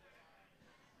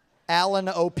 Alan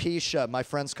Opisha. My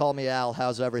friends call me Al.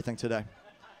 How's everything today?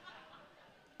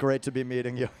 Great to be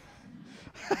meeting you.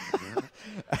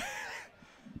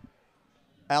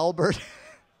 Albert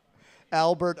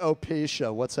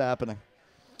Opisha. What's happening?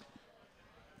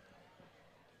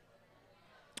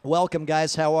 Welcome,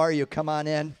 guys. How are you? Come on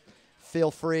in. Feel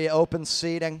free. Open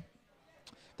seating.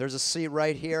 There's a seat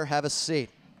right here. Have a seat.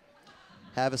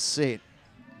 Have a seat.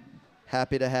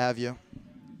 Happy to have you.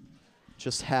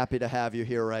 Just happy to have you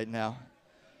here right now.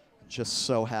 Just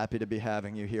so happy to be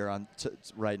having you here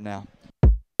right now.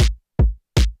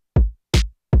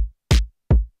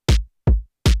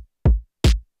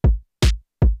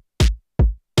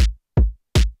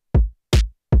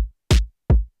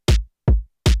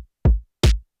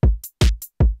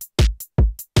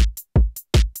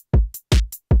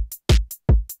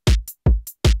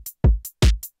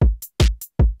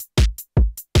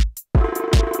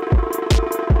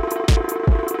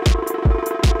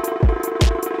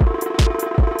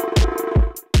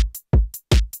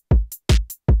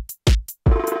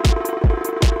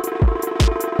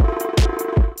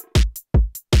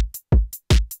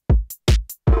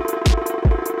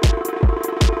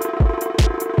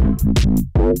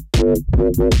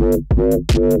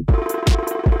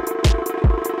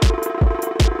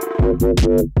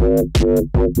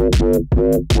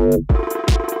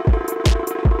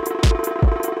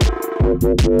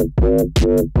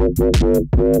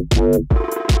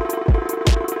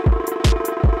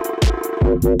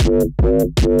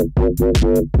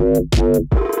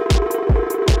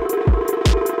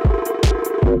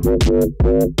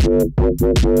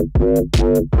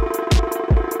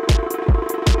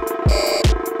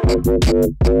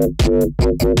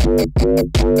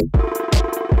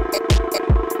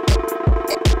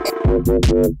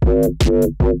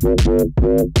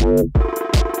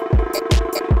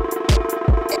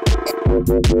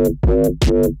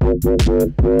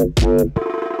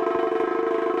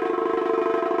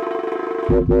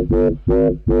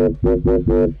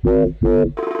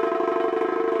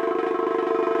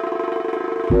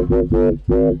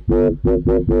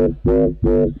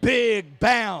 Big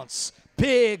bounce,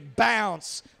 big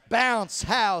bounce, bounce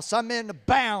house. I'm in the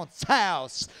bounce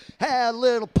house. Had a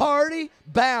little party,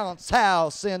 bounce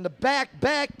house in the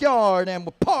backyard, and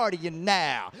we're partying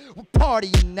now. We're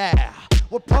partying now.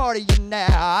 We're partying now.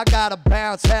 I got a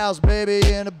bounce house, baby,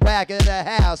 in the back of the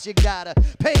house. You gotta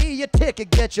pay your ticket,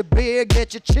 get your beer,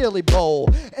 get your chili bowl,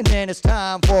 and then it's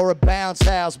time for a bounce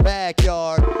house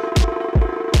backyard.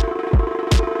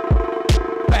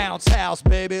 Bounce house,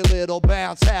 baby, little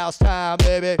bounce house time,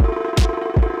 baby.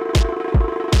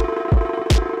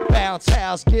 Bounce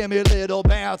house, give me a little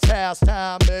bounce house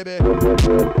time, baby.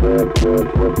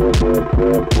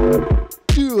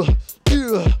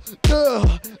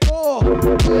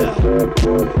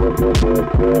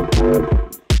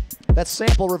 That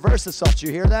sample reverse assault,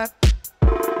 you hear that? We're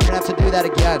gonna have to do that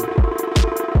again.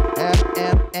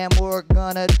 And we're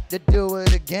gonna do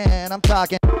it again. I'm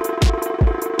talking.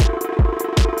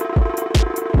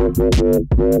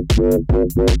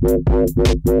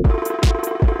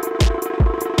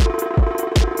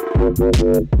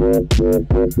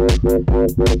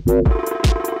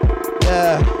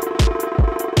 Yeah.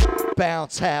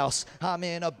 Bounce house, I'm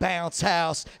in a bounce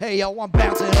house. Hey yo, I'm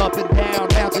bouncing up and down,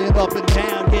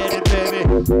 get it, baby.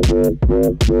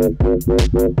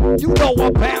 You know I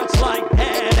bounce like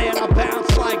that, and I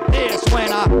bounce like this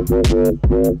when I'm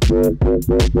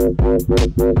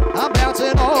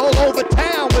bouncing all over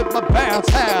town with my bounce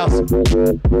house. Get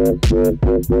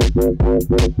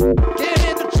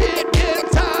in the shit,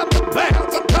 get time to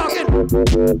bounce, I'm talking.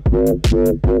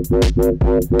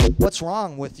 What's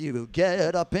wrong with you?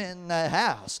 Get up in the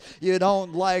house. You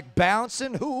don't like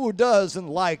bouncing? Who doesn't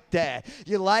like that?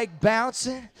 You like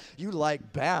bouncing? You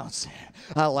like bouncing.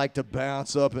 I like to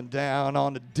bounce up and down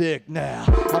on the dick now.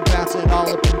 I'm bouncing all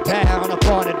up and down up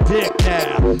on the dick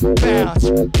now. Bounce,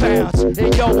 bounce,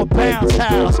 hey yo, a bounce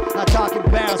house. I'm talking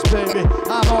bounce, baby.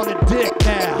 I'm on the dick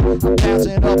now. I'm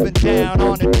bouncing up and down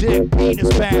on the dick, penis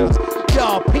bounce.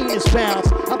 Yo, penis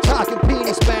bounce. I'm talking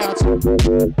penis bounce.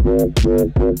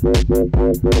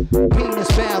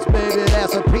 Penis bounce, baby.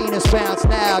 That's a penis bounce.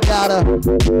 Now gotta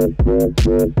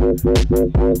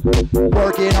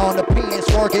working on the penis,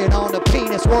 working on the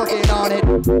penis, working on it.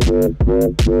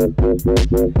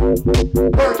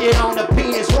 Working on the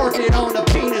penis, working on the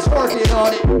penis, working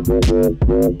on it.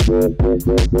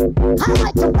 I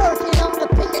like to work it on the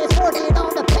penis, working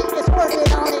on the penis,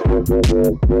 working on it.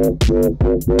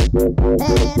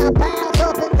 And I bounce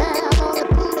up and down on the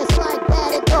penis like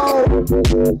that it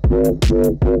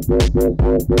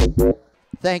goes.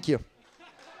 Thank you.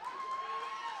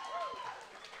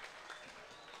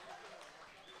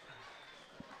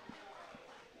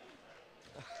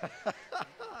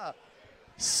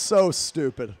 So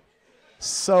stupid.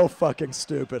 So fucking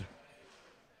stupid.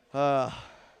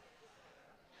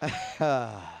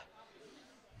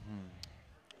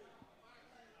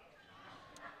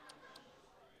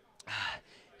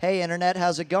 Hey, Internet,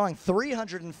 how's it going?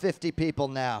 350 people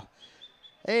now.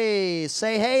 Hey,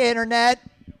 say hey, Internet.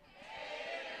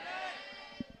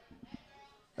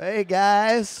 Hey,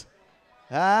 guys.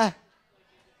 Huh?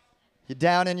 You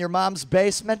down in your mom's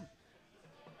basement?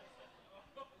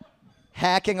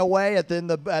 Hacking away at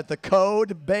the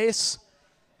code base?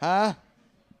 Huh?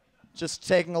 Just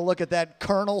taking a look at that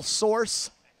kernel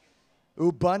source?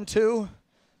 Ubuntu?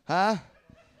 Huh?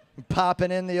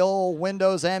 Popping in the old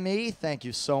Windows ME? Thank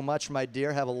you so much, my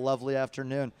dear. Have a lovely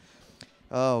afternoon.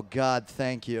 Oh, God,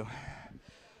 thank you.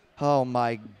 Oh,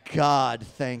 my God,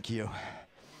 thank you.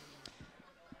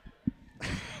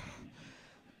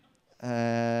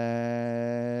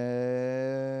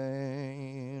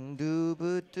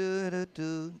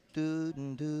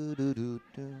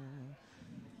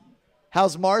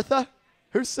 How's Martha?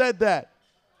 Who said that?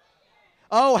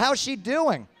 Oh, how's she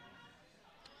doing?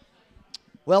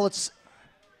 Well,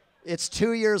 it's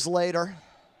 2 years later.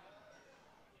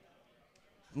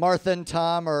 Martha and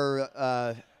Tom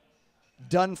are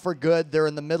done for good. They're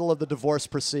in the middle of the divorce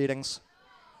proceedings.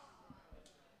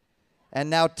 And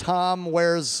now Tom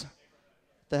wears,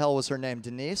 what the hell was her name,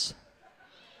 Denise?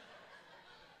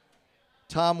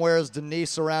 Tom wears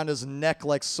Denise around his neck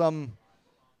like some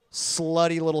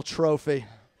slutty little trophy.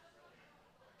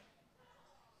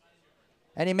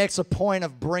 And he makes a point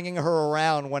of bringing her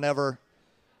around whenever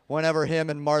him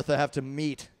and Martha have to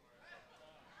meet.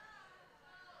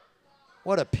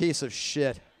 What a piece of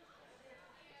shit.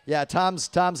 Yeah, Tom's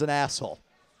an asshole.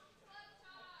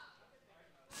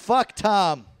 Fuck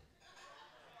Tom.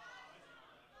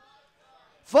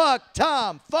 Fuck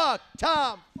Tom. Fuck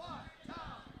Tom. Fuck Tom.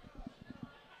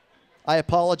 I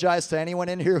apologize to anyone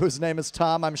in here whose name is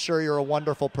Tom. I'm sure you're a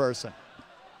wonderful person.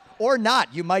 Or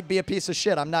not. You might be a piece of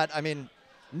shit.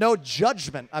 No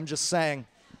judgment. I'm just saying,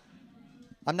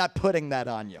 I'm not putting that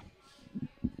on you.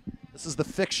 This is the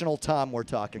fictional Tom we're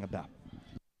talking about.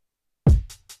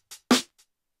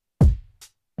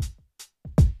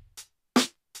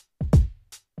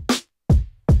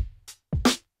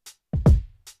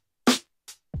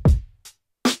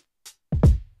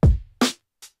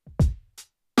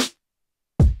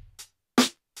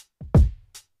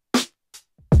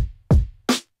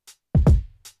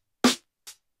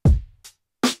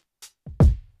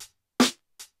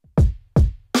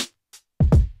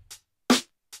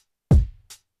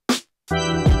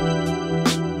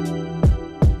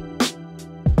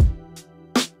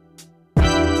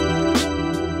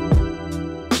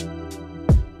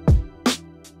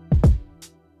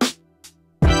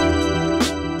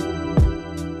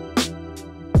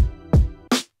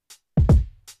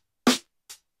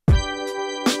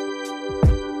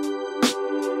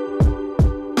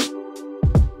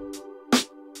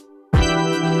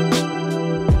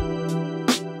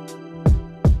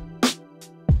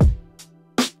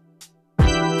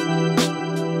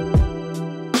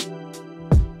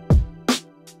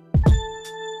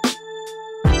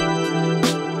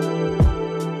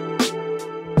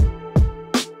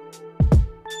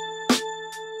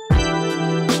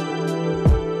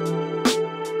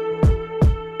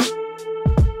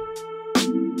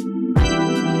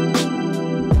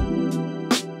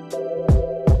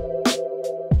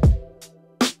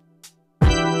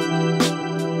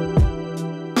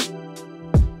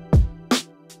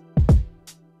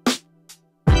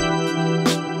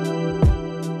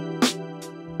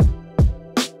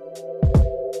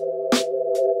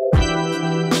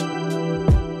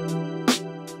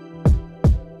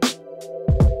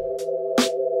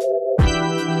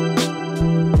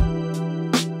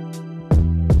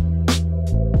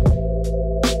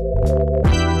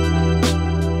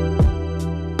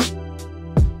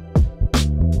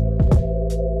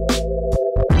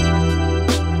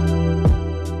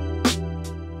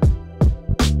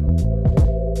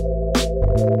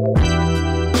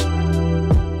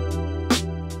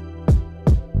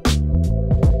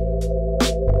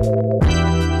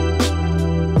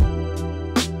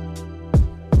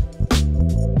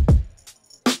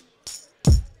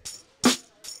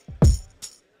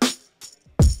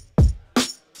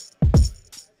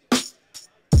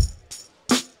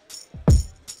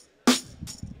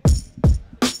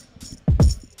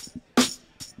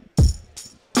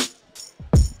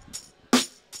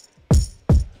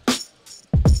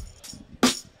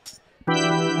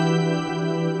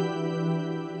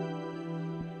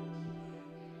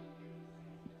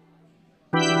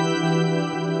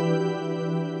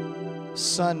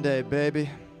 Sunday, baby.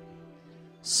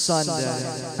 Sunday.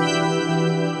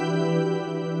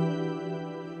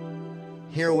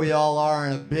 Here we all are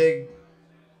in a big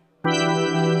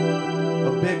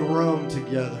room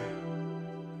together.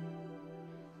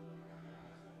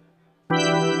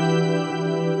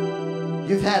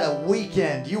 You've had a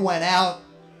weekend. You went out,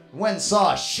 went and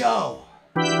saw a show.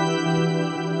 You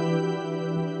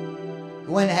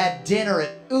went and had dinner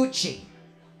at Uchi.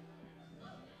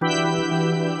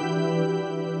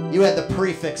 You had the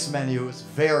prefix menu. It was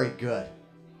very good.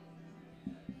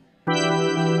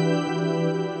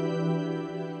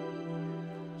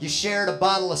 You shared a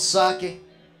bottle of sake.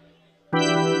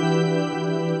 And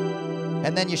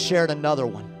then you shared another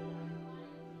one.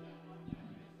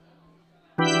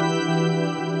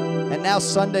 And now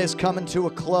Sunday's coming to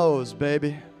a close,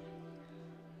 baby.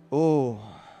 Ooh.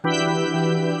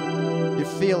 You're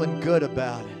feeling good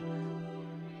about it.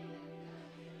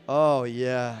 Oh,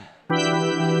 yeah.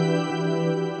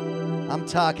 I'm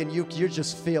talking, you're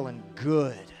just feeling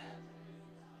good.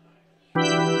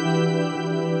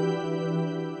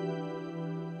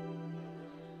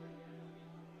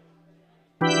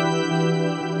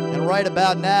 And right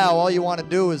about now, all you want to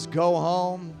do is go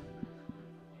home.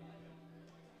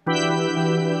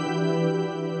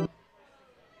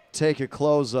 Take your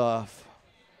clothes off.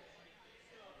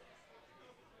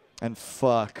 And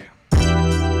fuck.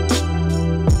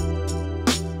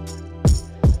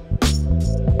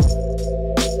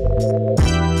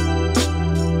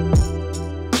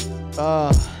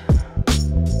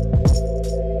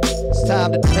 It's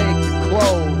time to take your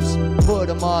clothes, put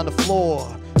them on the floor.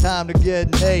 Time to get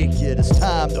naked, it's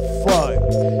time to fuck.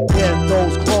 Get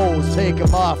those clothes, take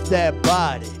them off that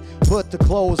body. Put the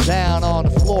clothes down on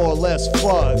the floor, let's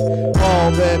fuck.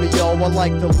 Oh baby, yo, I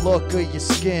like the look of your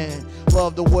skin.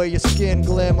 Love the way your skin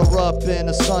glimmer up in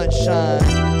the sunshine.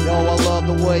 Yo, I love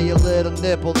the way your little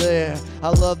nipple there. I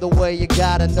love the way you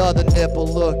got another nipple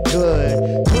look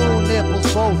good. Two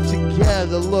nipples both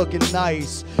together looking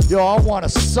nice. Yo, I wanna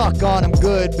suck on them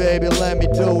good, baby, let me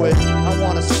do it. I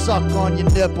wanna suck on your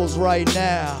nipples right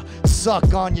now.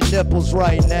 Suck on your nipples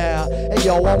right now. Hey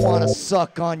yo, I wanna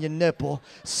suck on your nipple.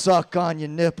 Suck on your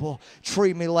nipple.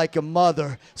 Treat me like a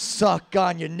mother. Suck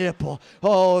on your nipple.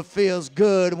 Oh, it feels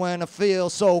good when I feel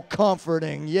so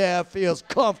comforting. Yeah, it feels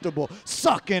comfortable.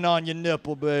 Sucking on your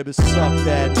nipple, baby. Suck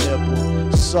that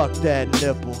nipple. Suck that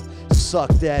nipple. Suck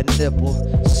that nipple.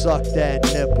 Suck that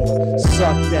nipple.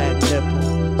 Suck that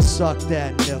nipple. Suck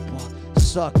that nipple.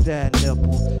 Suck that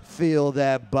nipple. Feel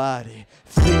that body.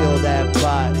 Feel that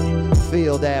body.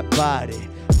 Feel that body.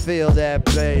 Feel that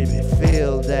baby.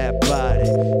 Feel that body.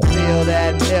 Feel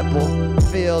that nipple.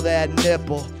 Feel that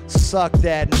nipple. Suck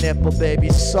that nipple, baby.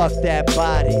 Suck that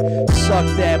body. Suck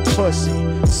that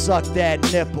pussy. Suck that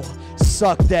nipple.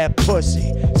 Suck that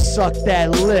pussy. Suck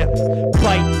that lip.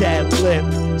 Bite that lip.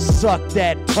 Suck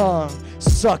that tongue.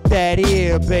 Suck that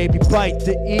ear, baby. Bite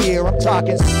the ear. I'm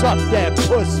talking suck that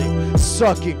pussy.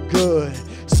 Suck it good.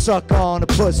 Suck on the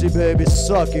pussy, baby,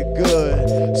 suck it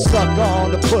good. Suck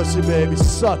on the pussy, baby,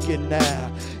 suck it now.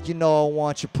 You know I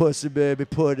want your pussy, baby,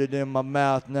 put it in my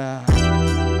mouth now.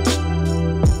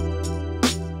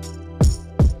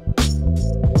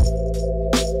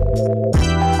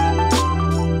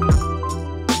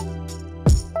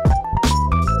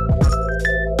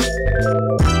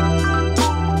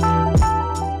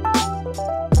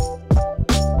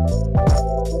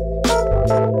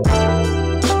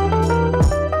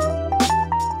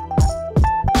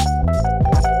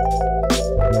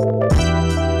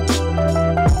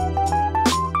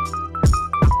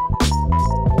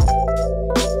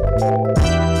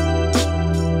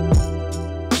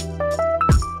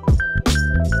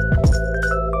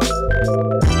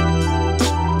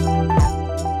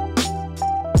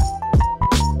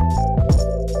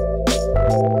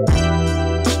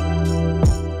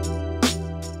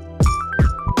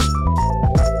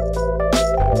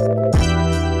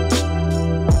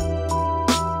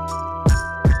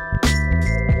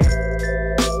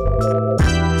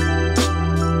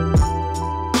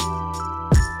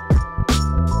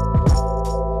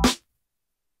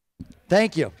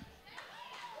 Thank you.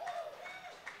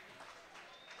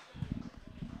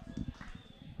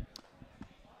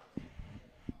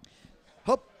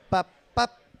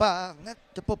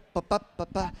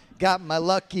 Got my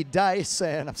lucky dice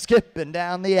and I'm skipping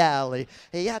down the alley.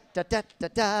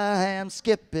 I'm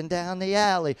skipping down the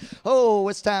alley. Oh,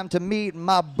 it's time to meet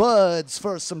my buds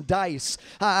for some dice.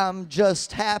 I'm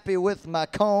just happy with my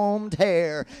combed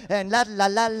hair. And la la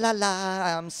la la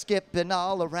la, I'm skipping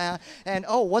all around. And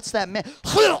oh, what's that man?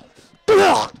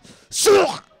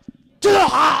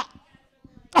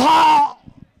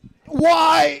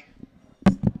 Why?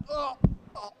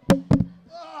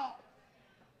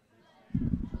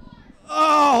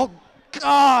 Oh,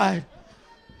 God.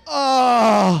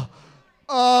 Oh,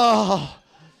 oh,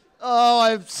 oh,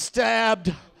 I'm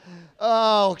stabbed.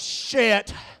 Oh,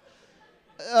 shit.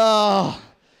 Oh,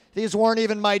 these weren't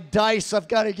even my dice. I've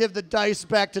got to give the dice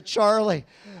back to Charlie.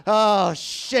 Oh,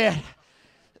 shit.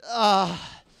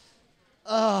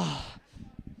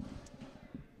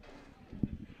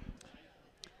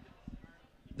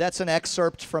 That's an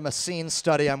excerpt from a scene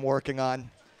study I'm working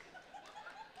on.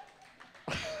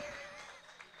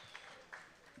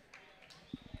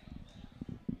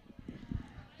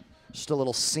 Just a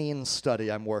little scene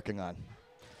study I'm working on.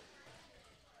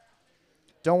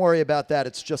 Don't worry about that.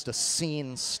 It's just a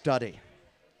scene study.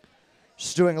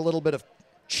 Just doing a little bit of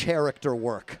character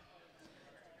work.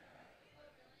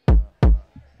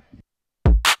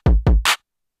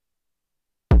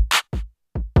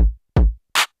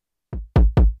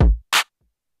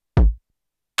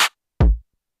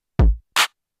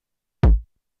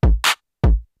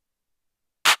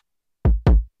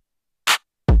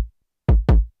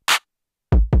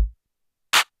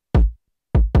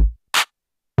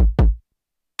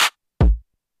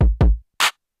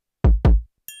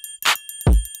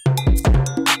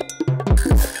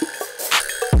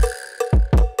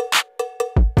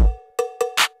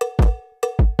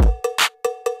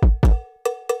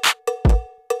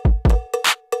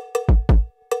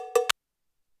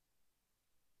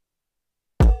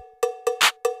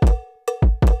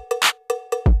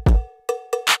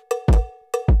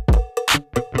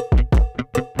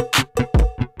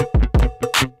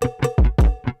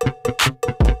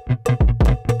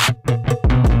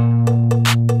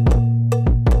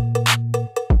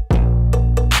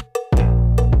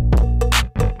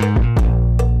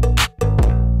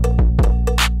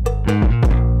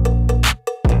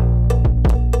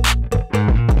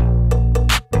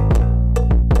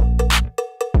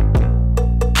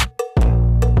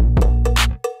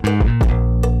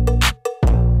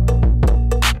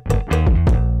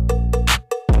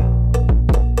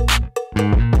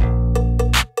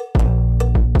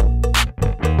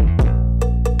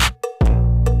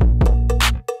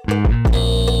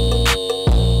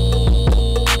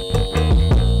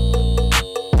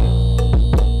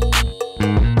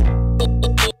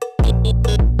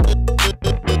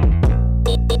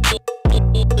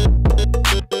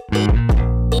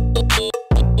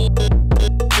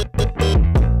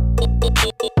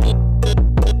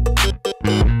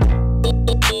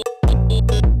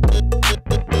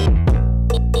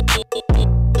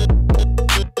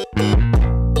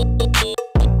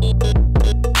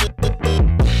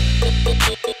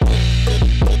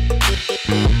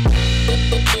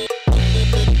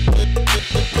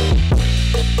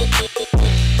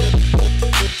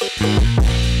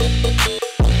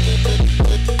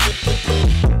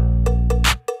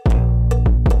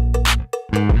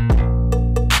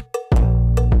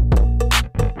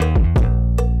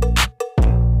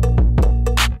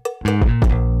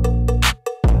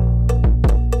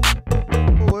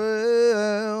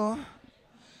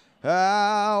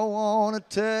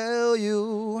 tell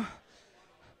you,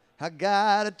 I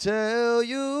gotta tell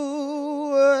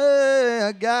you,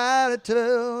 I gotta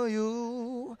tell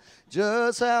you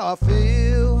just how I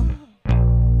feel.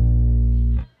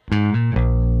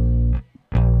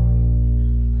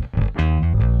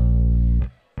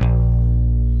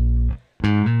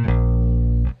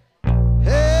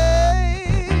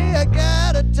 Hey, I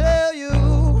gotta tell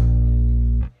you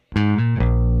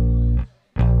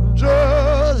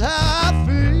just how I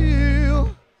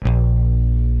feel.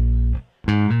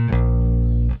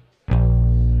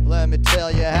 Let me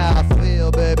tell you how I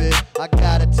feel, baby. I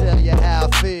gotta tell you how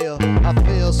I feel. I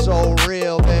feel so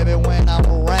real, baby, when I'm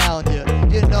around you.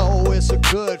 You know it's a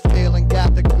good feeling,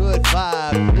 got the good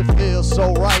vibe. It feels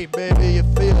so right, baby, it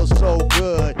feels so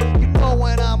good. You know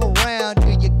when I'm around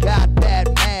you, you got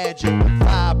that magic, the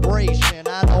vibration.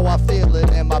 I know I feel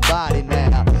it in my body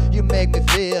now. You make me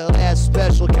feel that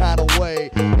special kind of way,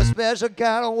 a special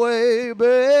kind of way,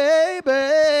 baby.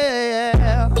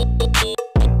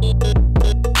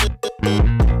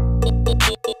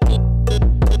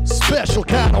 Special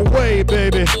kind of way,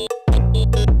 baby.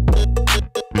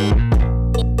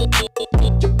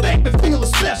 You make me feel a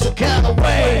special kind of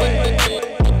way.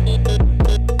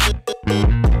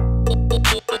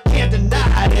 I can't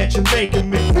deny that you're making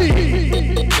me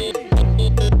feel.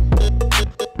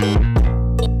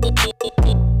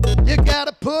 You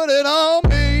gotta put it on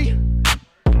me.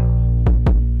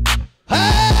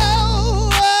 Oh,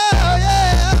 oh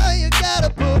yeah, you gotta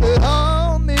put it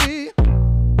on me.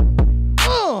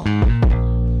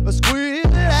 Squeeze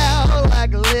it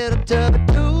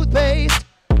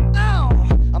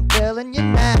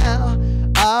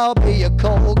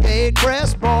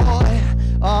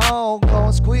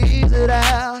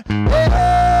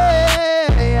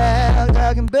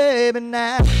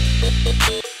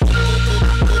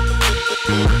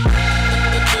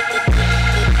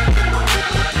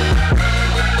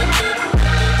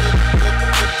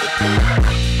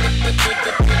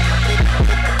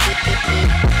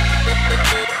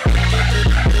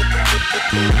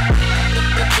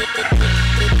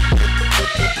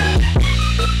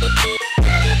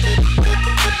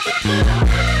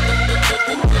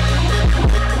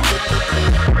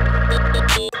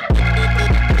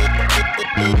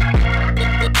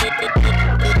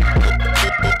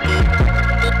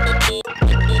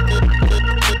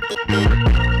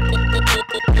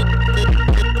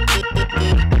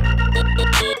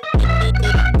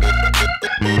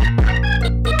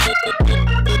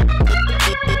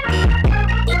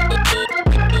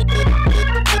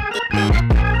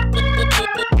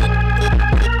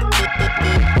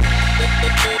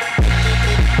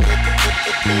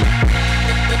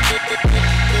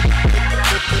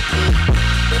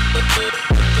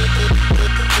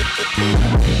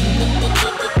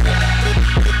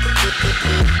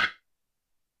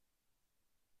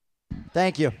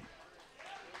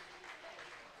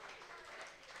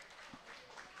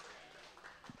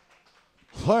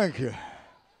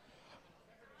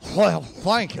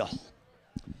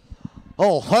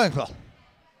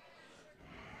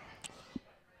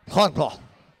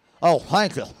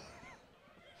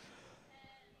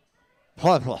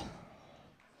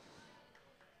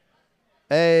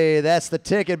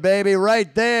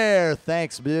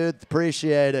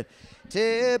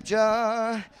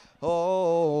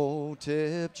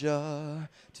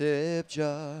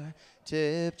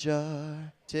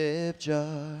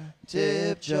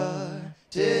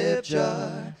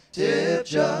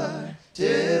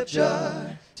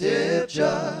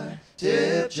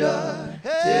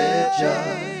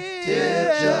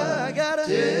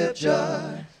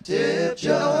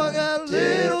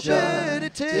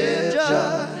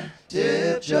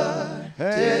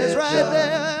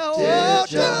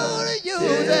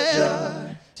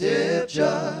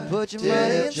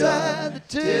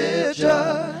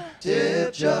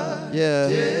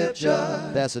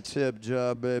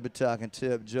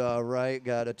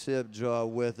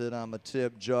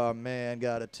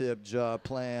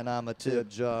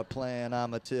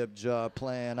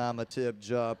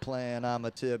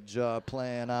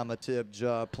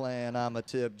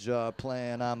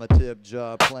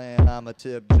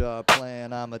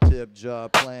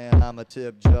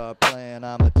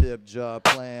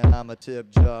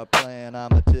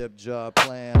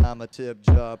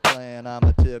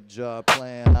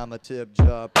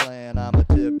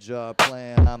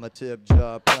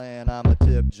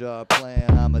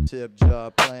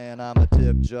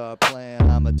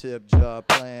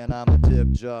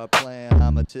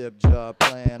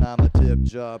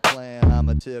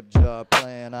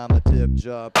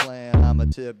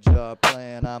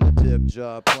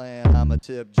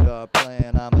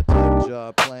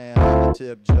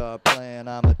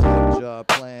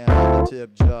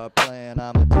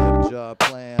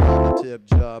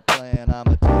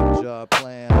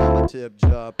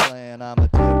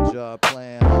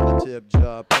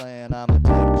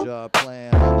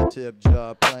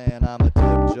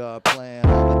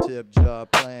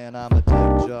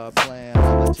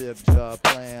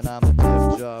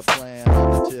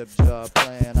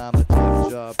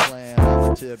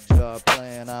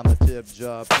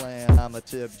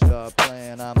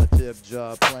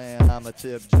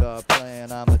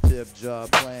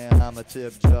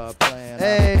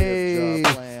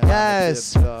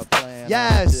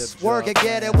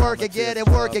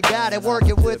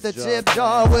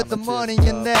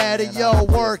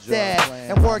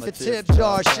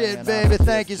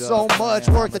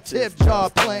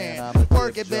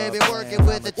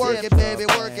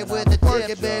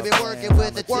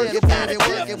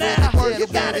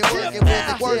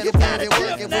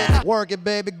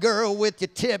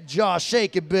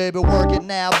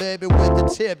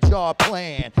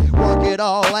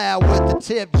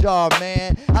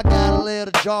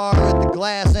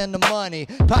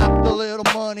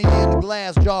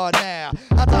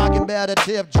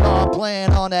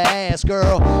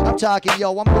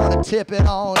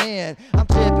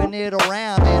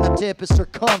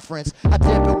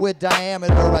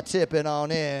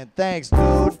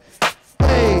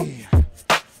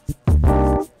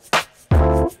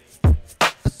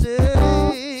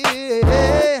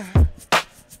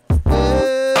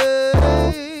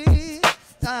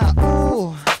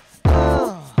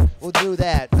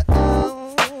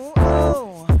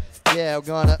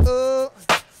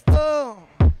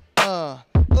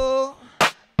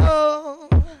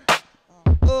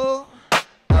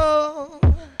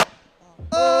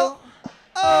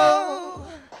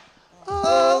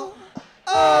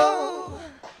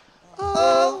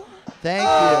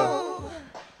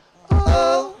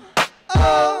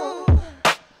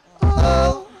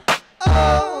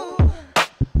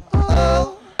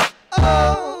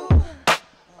oh,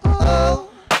 oh,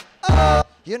 oh.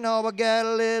 You know I got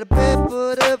a little bit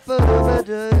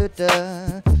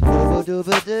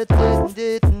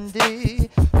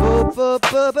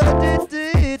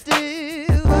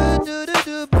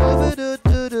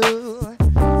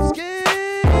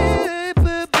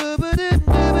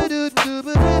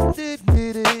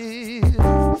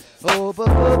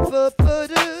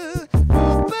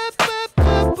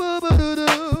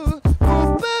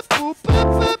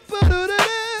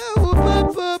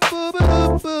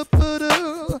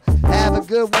Have a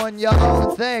good one, y'all,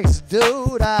 and thanks,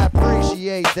 dude. I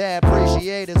appreciate that.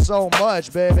 Appreciate it so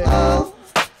much, baby. Oh,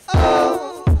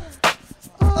 oh,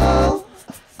 oh,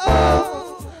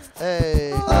 oh.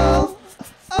 Hey. Oh,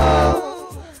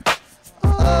 oh,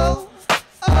 oh,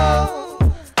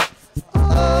 oh,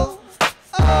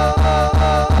 oh,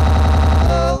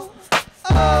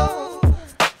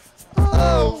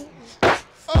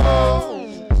 oh, oh,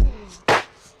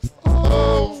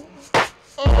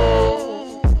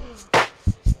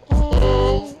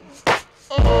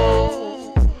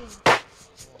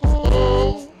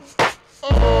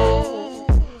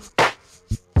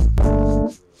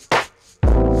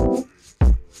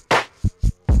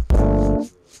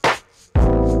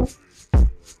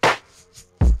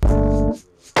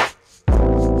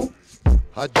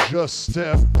 I just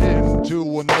stepped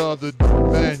into another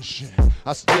dimension.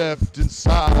 I stepped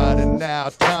inside and now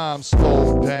time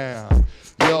slowed down.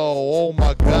 Yo, oh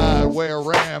my God, where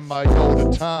am I? Yo,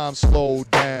 the time slowed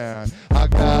down. I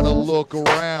gotta look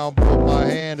around, but my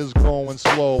hand is going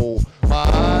slow. My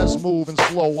eyes moving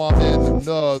slow, I'm in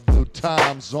another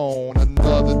time zone,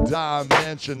 another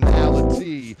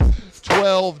dimensionality.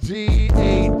 12D,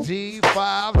 8D,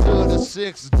 5 to the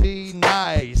 6D,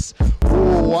 nice.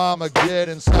 Ooh, I'ma get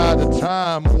inside the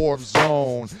time warp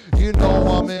zone. You know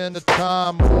I'm in the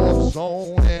time warp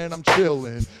zone and I'm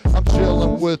chilling. I'm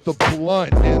chilling with the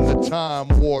blunt in the time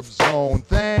warp zone.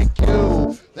 Thank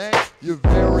you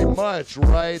very much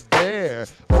right there.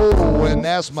 Oh, and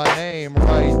that's my name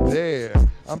right there.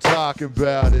 I'm talking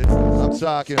about it, I'm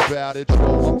talking about it,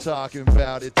 yo, I'm talking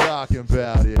about it, talking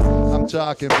about it. I'm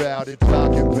talking about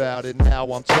it, now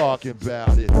I'm talking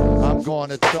about it. I'm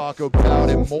gonna talk about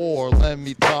it more, let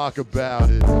me talk about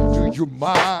it. Do you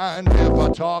mind if I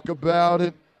talk about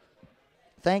it?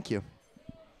 Thank you.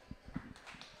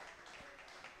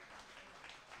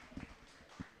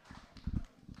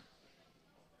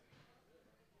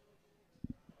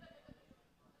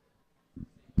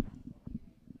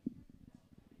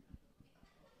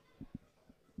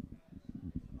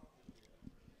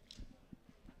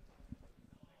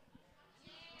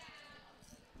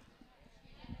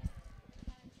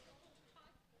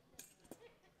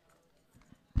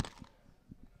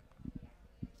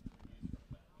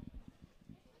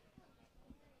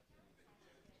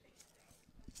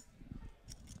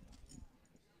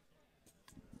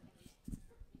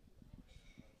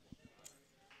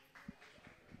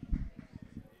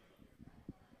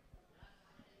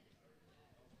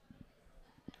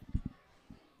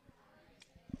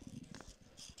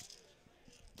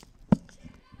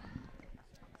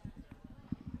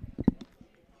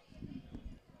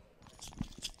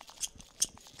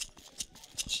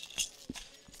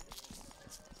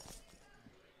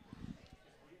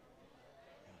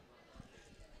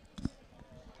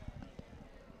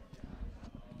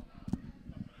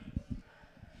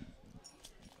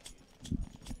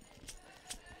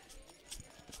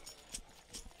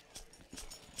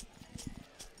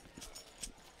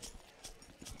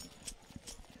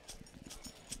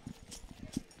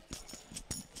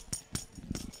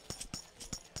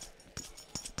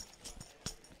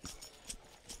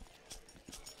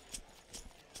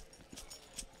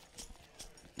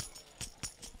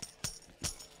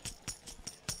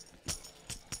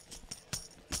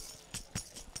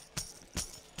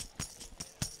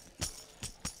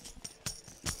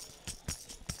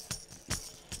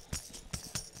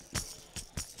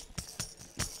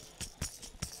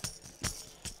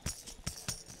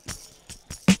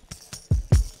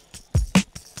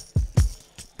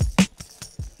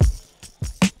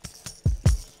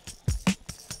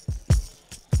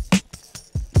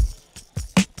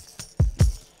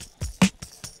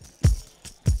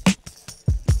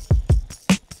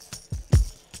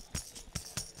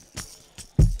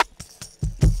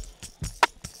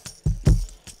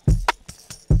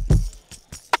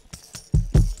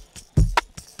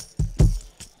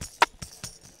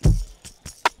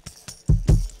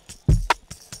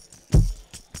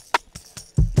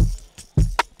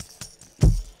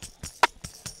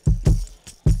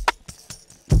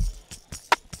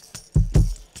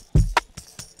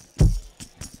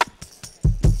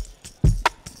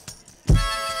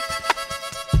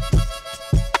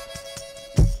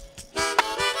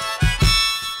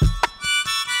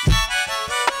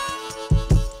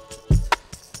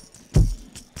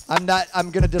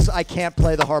 I can't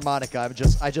play the harmonica.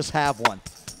 I just have one.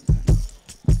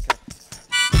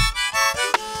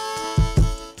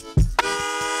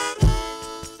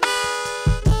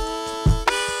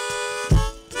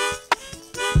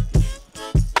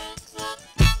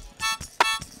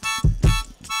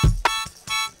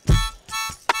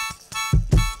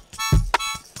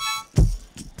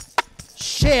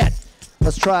 Shit!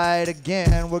 Let's try it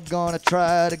again. We're gonna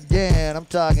try it again. I'm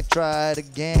talking try it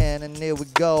again. And here we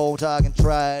go. Talking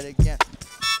try it again.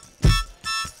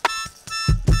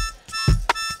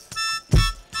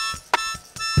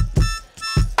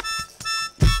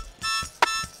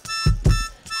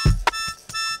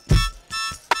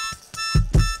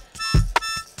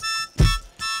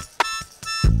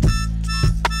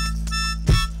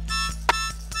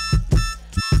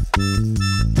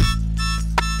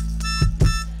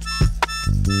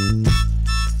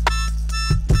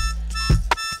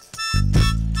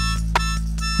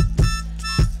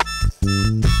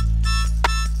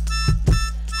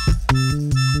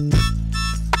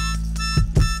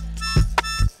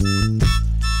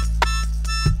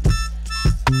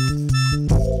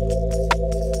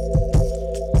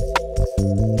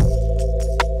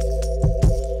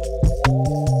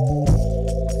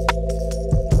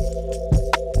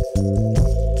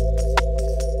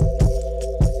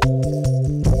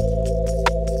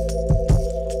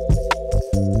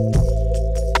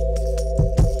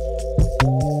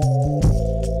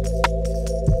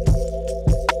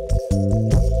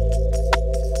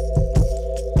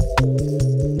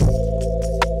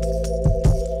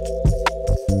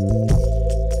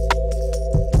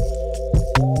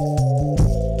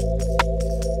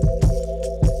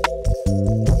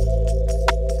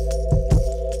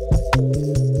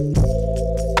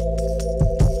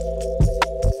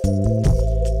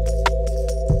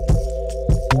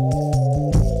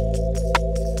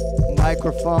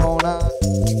 Microphone on.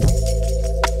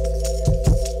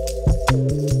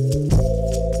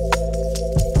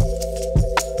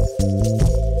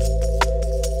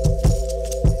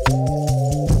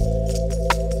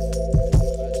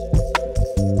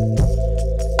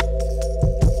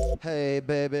 Hey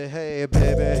baby, hey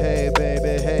baby, hey baby,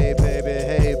 hey baby,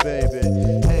 hey baby,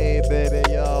 hey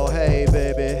baby, yo, hey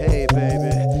baby, hey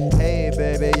baby, hey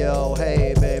baby, yo,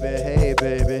 hey baby, hey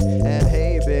baby, and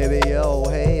hey baby, yo,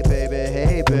 hey baby,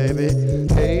 hey baby,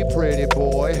 Hey pretty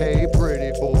boy, hey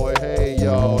pretty boy, hey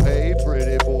yo, hey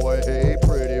pretty boy, hey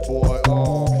pretty boy,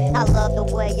 I love the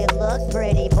way you look,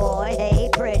 pretty boy. Hey,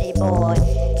 pretty boy.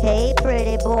 Hey,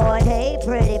 pretty boy. Hey,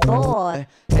 pretty boy.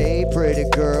 Hey pretty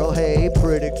girl, hey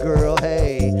pretty girl,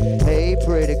 hey, hey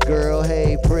pretty girl,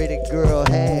 hey pretty girl,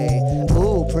 hey,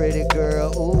 ooh pretty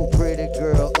girl, ooh pretty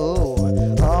girl,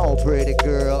 ooh, oh pretty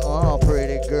girl, oh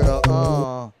pretty girl,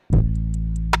 oh.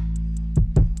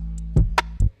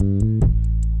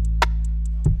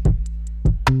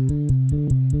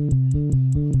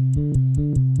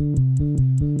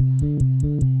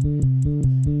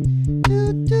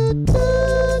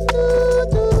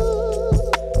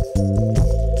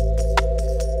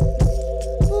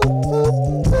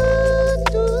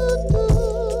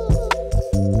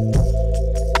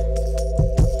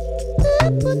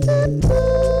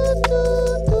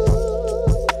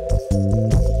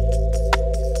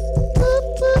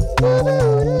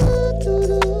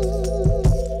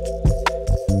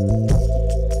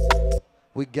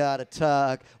 We gotta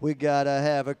talk, we gotta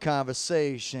have a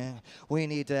conversation. We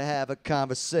need to have a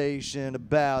conversation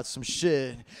about some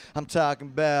shit. I'm talking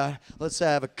about, let's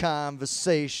have a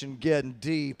conversation getting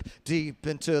deep, deep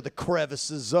into the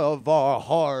crevices of our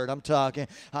heart. I'm talking,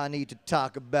 I need to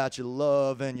talk about your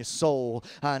love and your soul.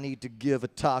 I need to give a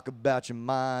talk about your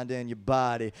mind and your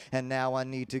body. And now I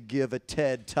need to give a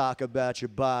TED talk about your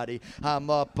body. I'm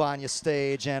up on your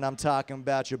stage and I'm talking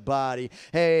about your body.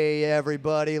 Hey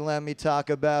everybody, let me talk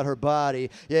about her body.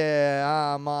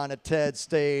 Yeah, I'm on a TED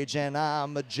stage and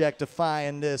I'm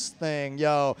objectifying this thing,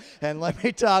 yo. And let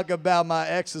me talk about my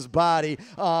ex's body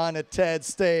on a TED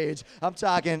stage. I'm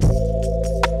talking.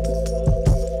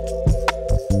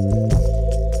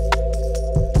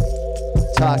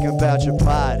 Talking about your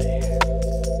body.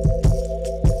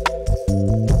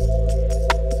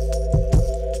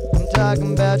 I'm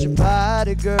talking about your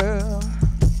body, girl.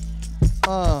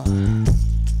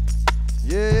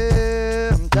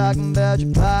 Yeah, I'm talking about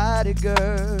your body,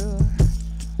 girl.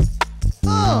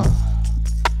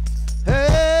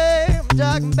 Hey, I'm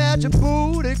talking about your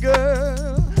booty,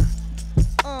 girl.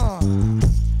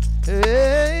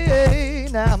 Hey,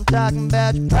 now I'm talking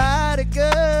about your body,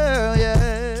 girl,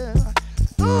 yeah.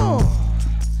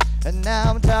 And now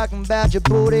I'm talking about your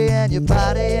booty and your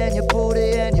body and your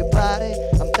booty and your body.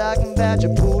 I'm talking about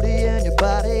your booty and your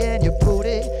body and your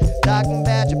booty. Talking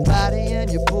about your body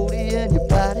and your booty and your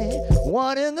body.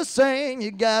 One and the same,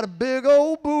 you got a big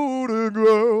old booty,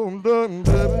 girl. Baby,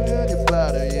 and your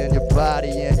body and your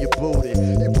body and your booty.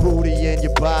 Your booty and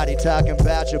your body. Talking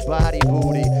about your body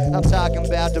booty. I'm talking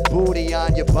about the booty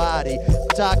on your body. I'm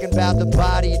talking about the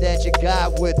body that you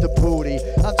got with the booty.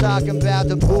 I'm talking about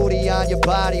the booty on your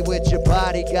body with your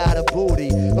body got a booty.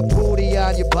 A booty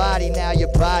on your body, now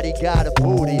your body got a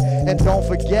booty. And don't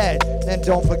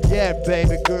forget,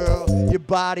 baby girl, your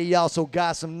body also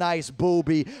got some nice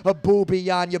booby. A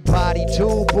booby on your body,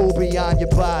 two booby on your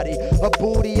body. A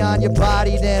booty on your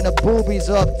body, then a booby's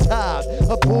up top.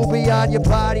 A booby on your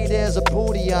body, there's a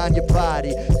booty on your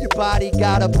body. Your body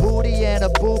got a booty and a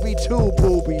booby, two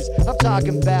boobies. I'm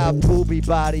talking about booby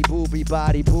body, booby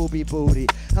body, booby booty.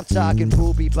 I'm talking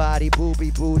booby body,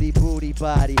 booby booty, booty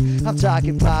body. I'm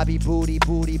talking bobby booty,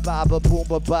 booty baba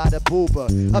boomba bada booba.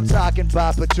 I'm talking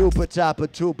baba tuba tapa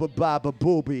tuba baba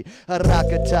booby. A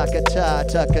raka taka ta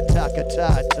taka taka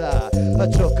ta ta. A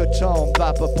toka tone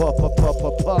baba papa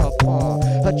papa papa.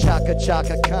 A chaka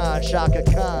chaka Khan, Shaka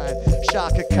Khan,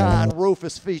 Shaka Khan.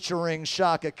 Rufus featuring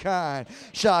Shaka Khan,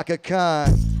 Shaka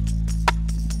Khan.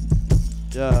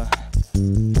 Yeah,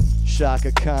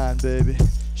 Shaka Khan, baby.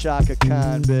 Shaka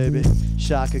Khan, baby.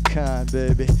 Shaka Khan,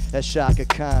 baby. That's Shaka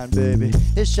Khan, baby.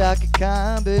 It's Shaka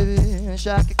Khan, baby.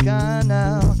 Shaka Khan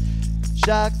now.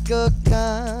 Shaka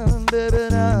Khan, baby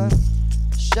now.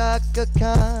 Shaka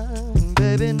Khan,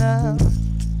 baby now.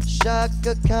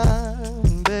 Shaka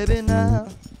Khan, baby now.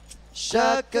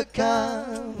 Shaka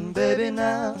Khan, baby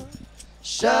now.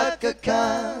 Shaka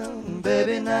Khan,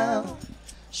 baby now.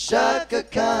 Shaka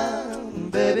Khan,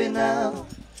 baby now.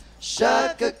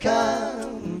 Shaka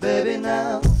Khan, baby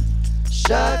now.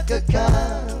 Shaka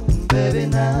Khan, baby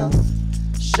now.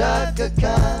 Shaka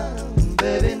Khan,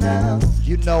 baby now.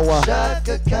 You know what?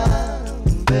 Shaka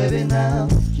Khan, baby now.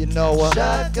 You know what?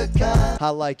 Shaka Khan. I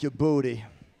like your booty.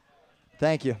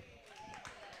 Thank you.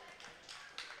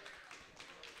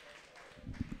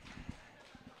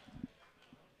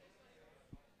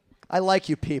 I like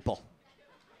you people.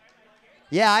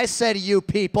 Yeah, I said you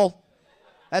people.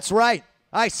 That's right.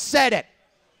 I said it.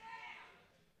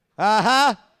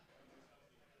 Uh-huh.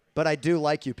 But I do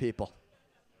like you people.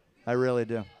 I really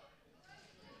do.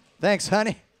 Thanks,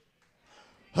 honey.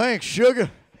 Thanks, sugar.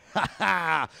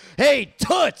 Hey,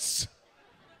 Toots.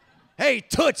 Hey,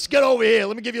 Toots, get over here.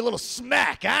 Let me give you a little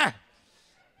smack, huh?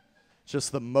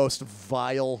 Just the most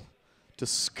vile,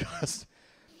 disgust.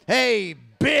 Hey,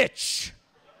 bitch.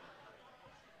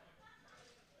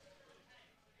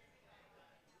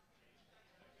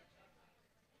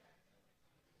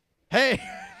 Hey.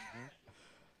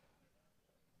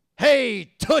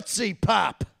 Hey, Tootsie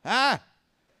Pop, huh?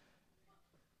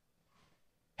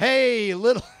 Hey,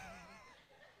 little...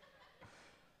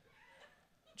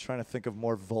 trying to think of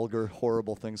more vulgar,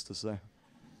 horrible things to say.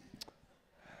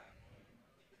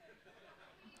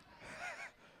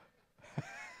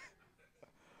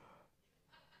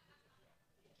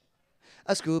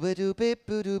 A scuba doo beep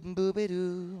boo doo booby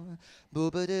doo,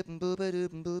 booba dip booba doo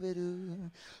booby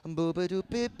doo, booba doo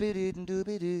beep doo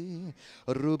dooby doo,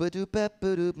 a rooba doo pep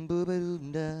doo booba doo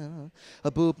da,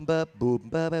 a boop ba boop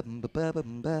ba ba ba ba ba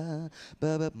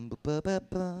ba ba ba ba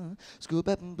ba,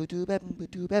 scuba doo bap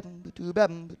doo bap doo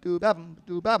bap doo bap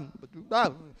doo bap doo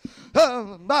bap,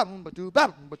 bam doo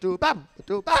bap doo bap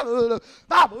doo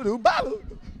bap doo bap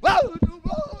doo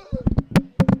bap.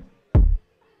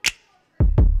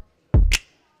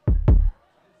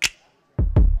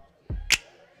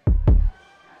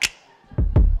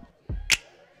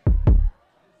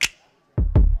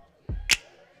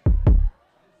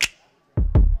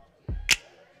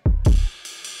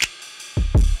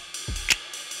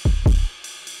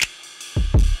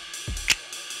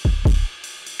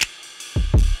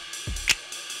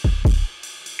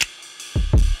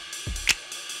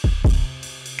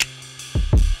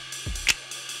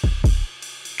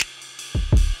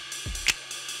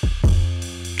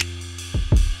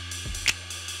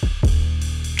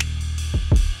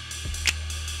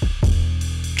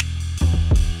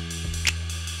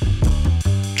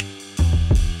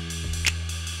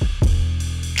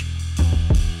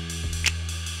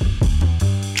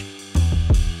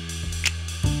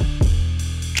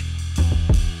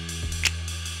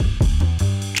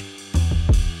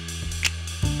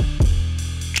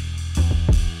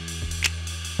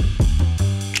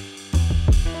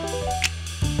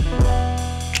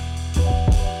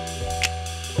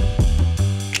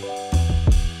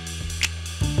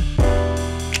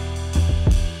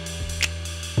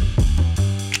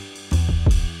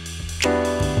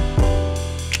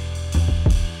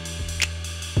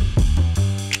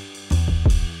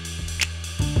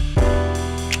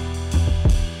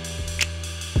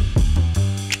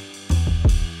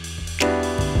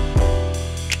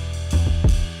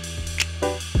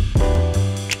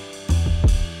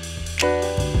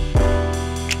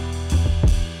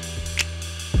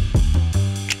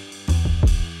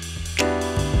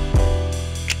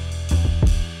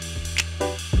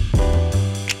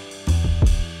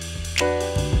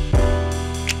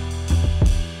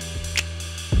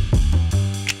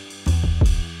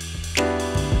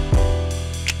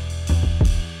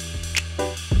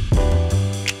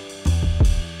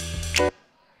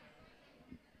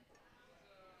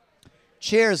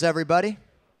 Cheers, everybody.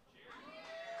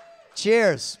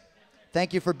 Cheers.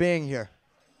 Thank you for being here.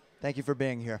 Thank you for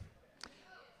being here.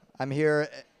 I'm here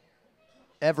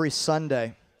every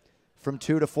Sunday from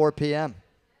 2 to 4 p.m.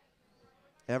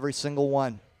 Every single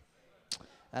one.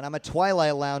 And I'm at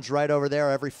Twilight Lounge right over there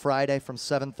every Friday from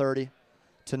 7:30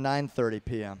 to 9:30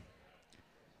 p.m.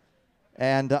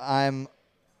 And I'm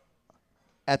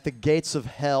at the Gates of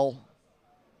Hell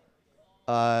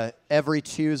every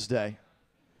Tuesday.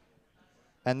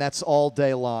 And that's all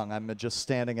day long. I'm just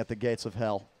standing at the Gates of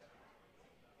Hell,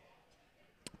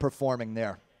 performing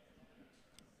there.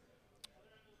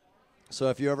 So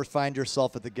if you ever find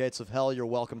yourself at the Gates of Hell, you're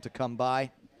welcome to come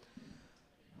by.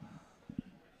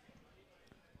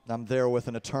 I'm there with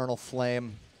an eternal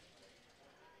flame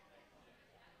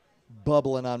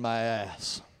bubbling on my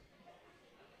ass.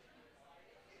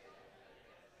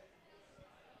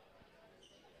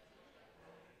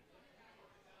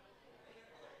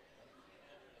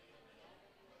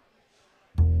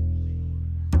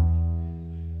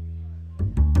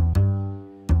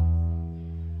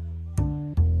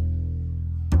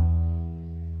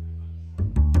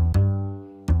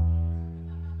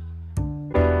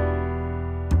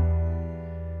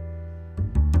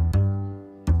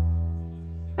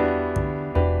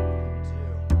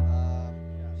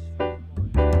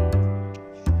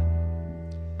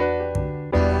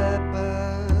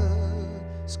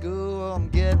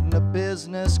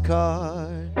 Business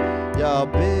card, your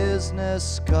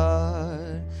business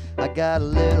card. I got a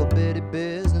little bitty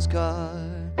business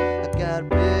card. I got a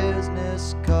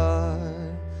business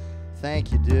card.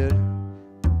 Thank you, dude.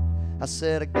 I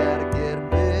said I gotta get a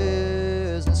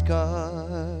business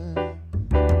card.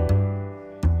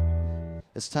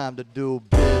 It's time to do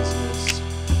business.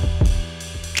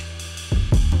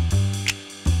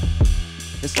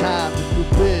 It's time to do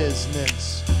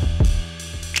business.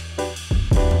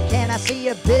 Can I see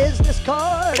your business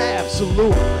card?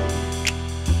 Absolutely.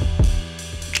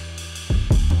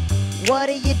 What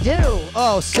do you do?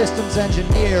 Oh, systems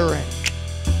engineering.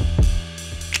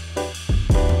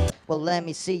 Well, let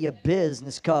me see your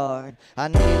business card. I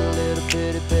need a little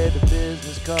bitty baby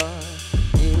business card.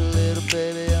 Need a little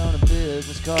baby on a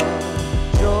business card.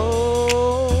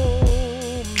 Show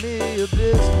me a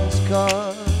business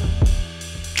card.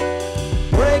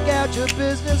 Break out your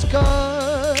business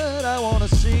card. I want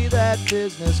to see that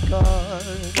business card.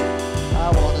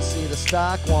 I want to see the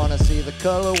stock, want to see the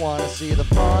color, want to see the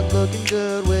font looking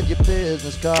good with your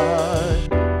business card.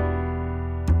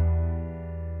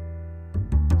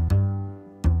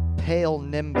 Pale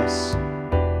nimbus,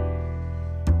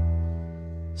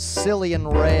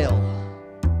 Cillian rail,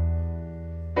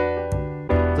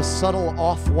 the subtle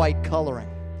off-white coloring,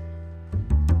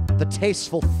 the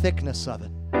tasteful thickness of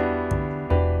it.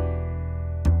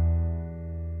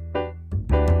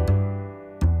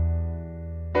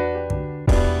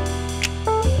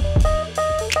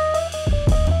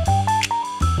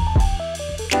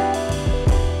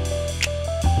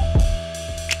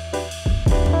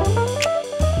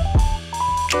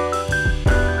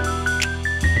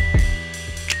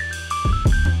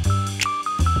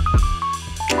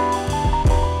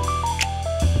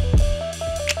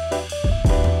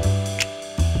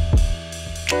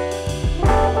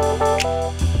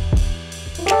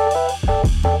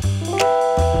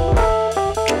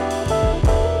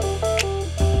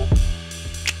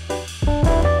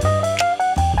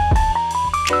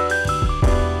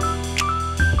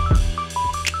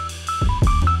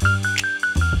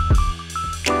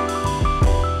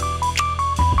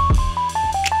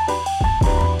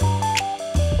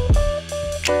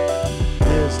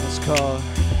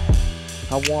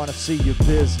 I want to see your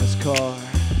business card.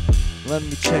 Let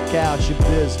me check out your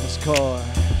business card.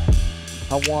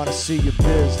 I want to see your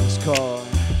business card.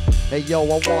 Hey yo,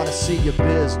 I want to see your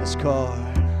business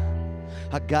card.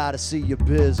 I gotta see your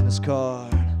business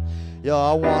card. Yo,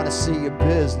 I want to see your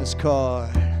business card.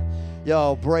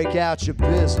 Yo, break out your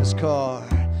business card.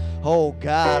 Oh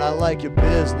God, I like your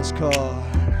business card.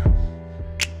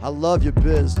 I love your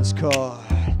business card.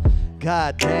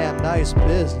 God damn, nice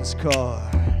business card.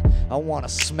 I want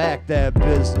to smack that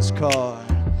business card.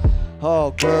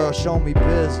 Oh girl, show me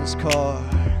business card.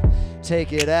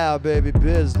 Take it out, baby,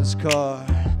 business card.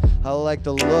 I like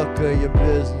the look of your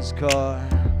business card.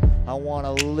 I want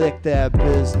to lick that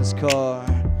business card.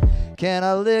 Can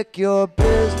I lick your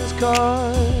business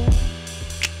card?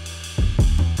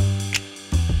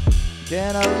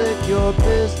 Can I lick your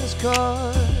business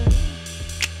card?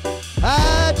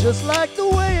 I just like the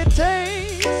way it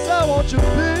tastes. I want your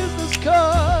business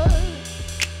card.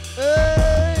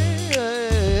 Hey,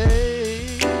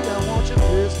 hey, hey, I want your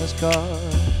business card.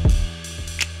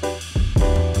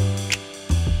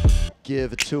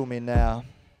 to me now.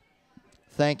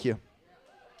 Thank you.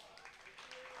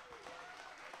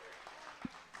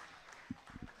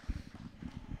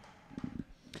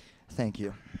 Thank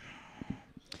you.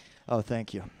 Oh,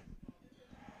 thank you.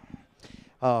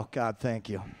 Oh, God, thank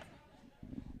you.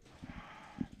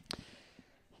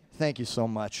 Thank you so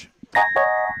much.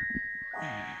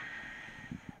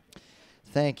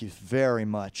 Thank you very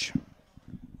much.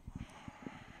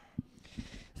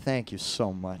 Thank you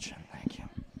so much. Thank you.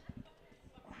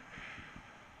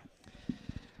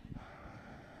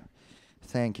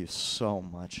 Thank you so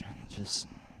much. Just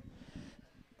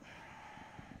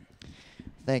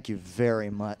thank you very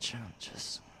much.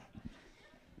 Just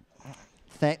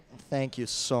thank you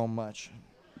so much.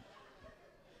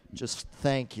 Just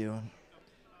thank you.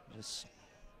 Just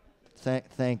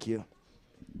thank you.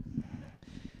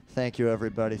 Thank you,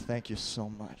 everybody. Thank you so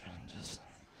much. Just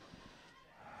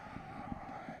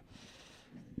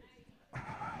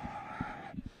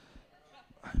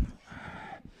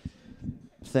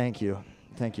thank you.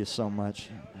 Thank you so much.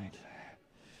 Thank you.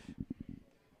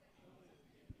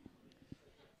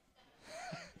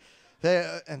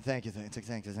 And thank you, thank you.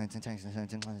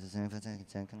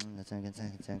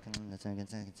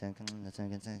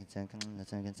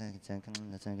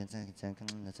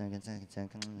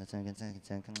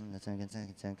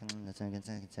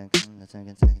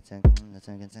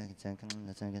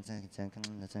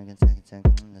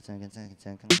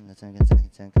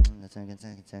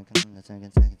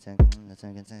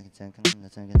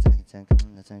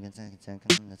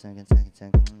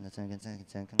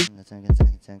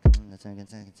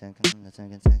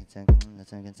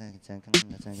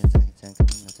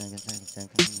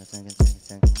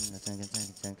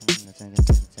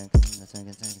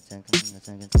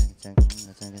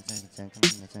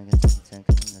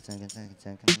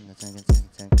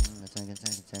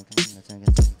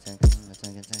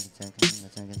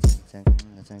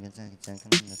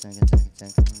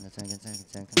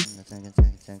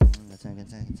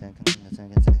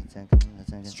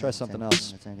 Let's try something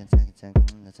else.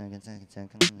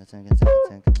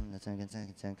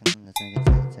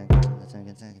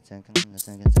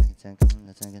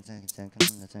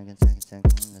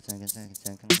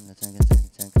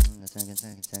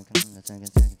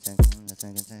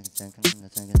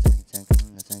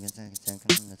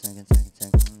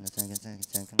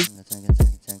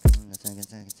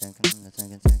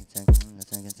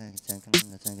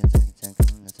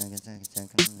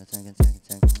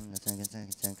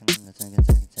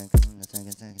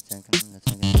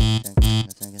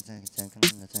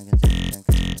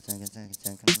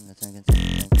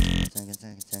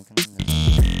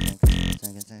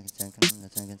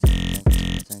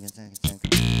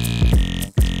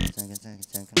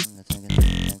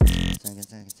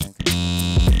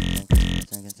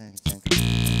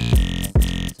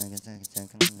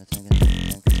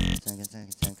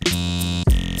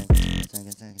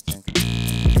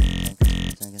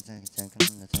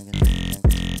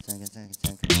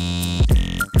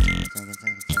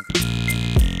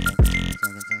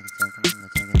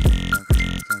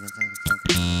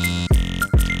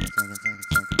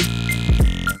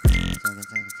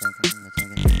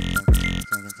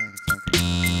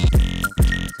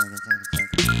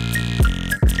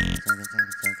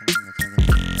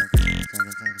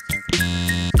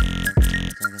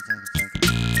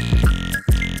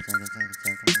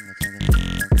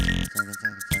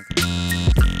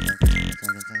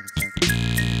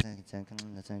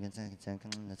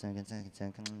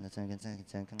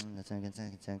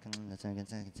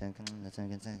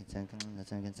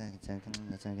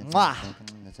 Mwah.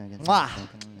 Mwah.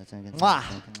 Mwah.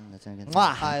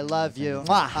 Mwah. I love you.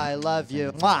 Mwah. I love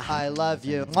you. Mwah. I love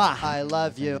you. Mwah. I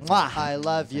love you. Mwah. I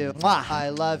love you. Mwah. I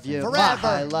love you. Forever.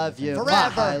 I love you.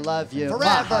 Forever. I love you.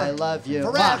 Forever. I love you.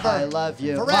 Forever. I love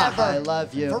you. Forever. I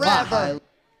love you. Forever.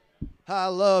 I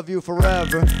love you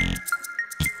forever.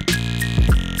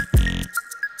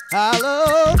 I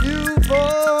love you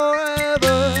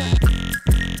forever.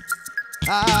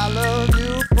 I love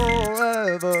you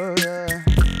forever. Yeah.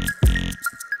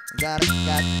 Gotta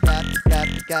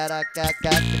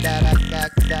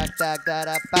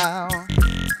bow.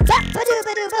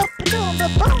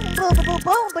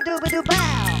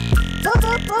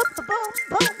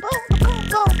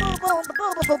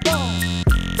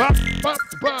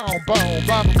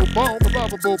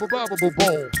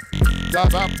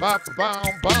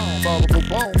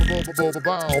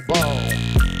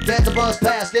 Get the bus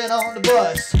pass, get on the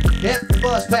bus. Get the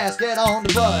bus pass, get on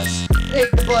the bus.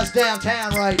 Take the bus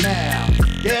downtown right now.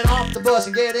 Get off the bus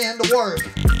and get into work.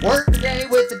 Work the day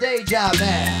with the day job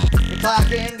now. You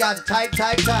clock in, got to type.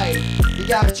 You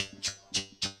got to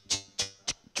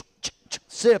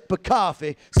sip of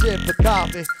coffee, sip of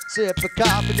coffee, sip of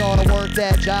coffee. Gonna work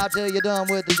that job till you're done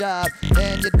with the job.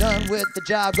 Then you're done with the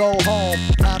job, go home.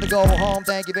 Time to go home,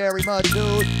 thank you very much,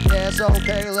 dude. Yes,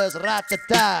 okay, let's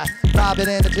rat-ta-ta. Pop it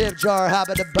in the tip jar, hop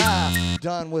at the bar.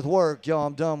 Done with work, yo,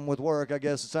 I'm done with work. I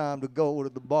guess it's time to go to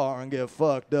the bar and get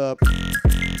fucked up.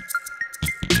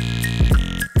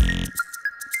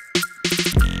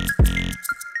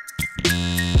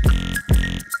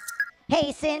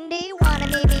 Hey Cindy, wanna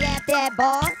meet me at that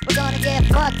bar? We're gonna get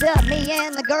fucked up, me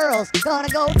and the girls. Gonna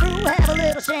go through, have a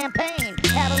little champagne.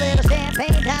 Have a little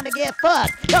champagne, time to get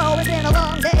fucked. Oh, it's been a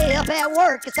long day up at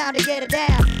work. It's time to get it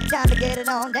down. Time to get it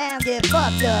on down, get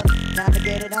fucked up. Time to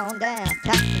get it on down.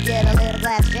 Time to get a little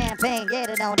glass of champagne, get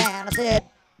it on down. That's it.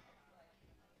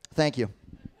 Thank you.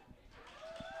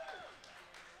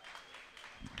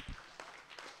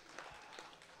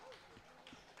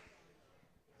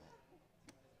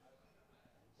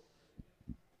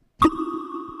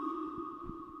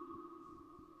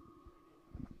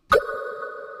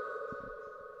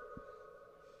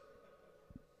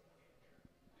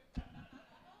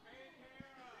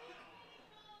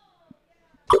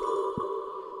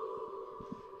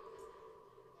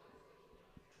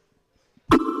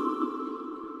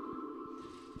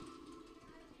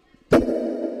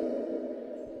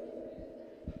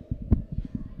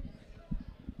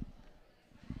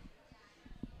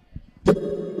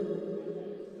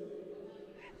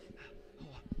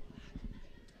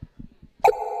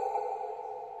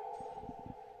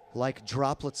 Like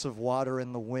droplets of water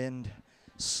in the wind,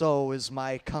 so is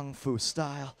my kung fu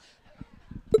style.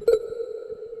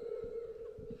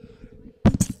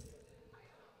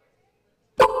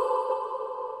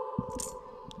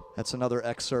 That's another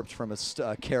excerpt from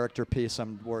a character piece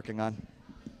I'm working on.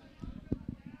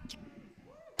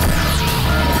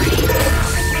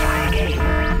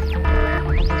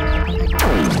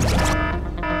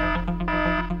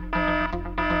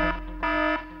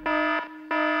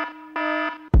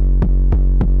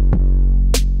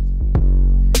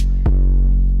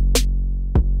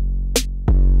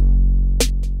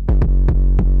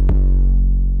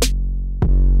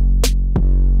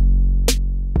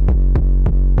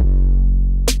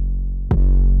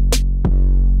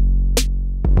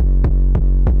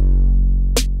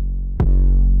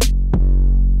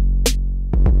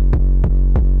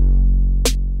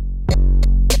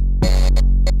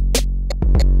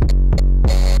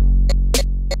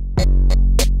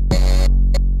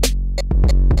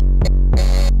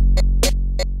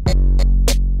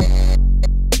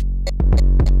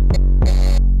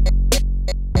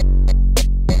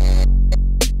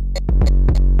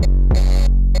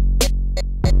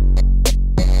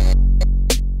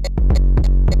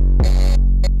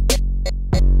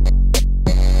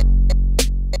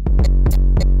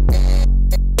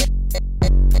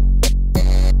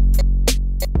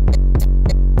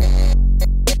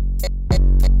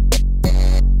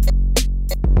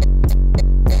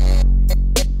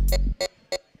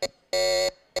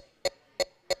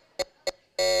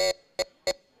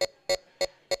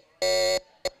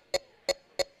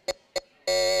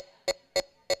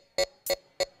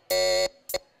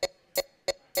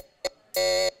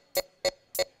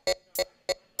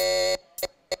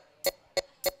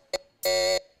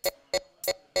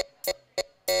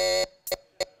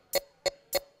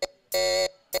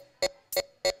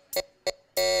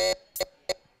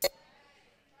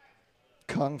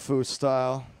 Kung Fu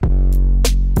style.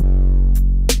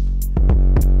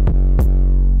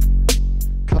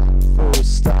 Kung Fu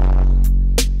style.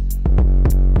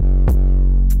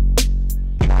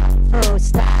 Kung Fu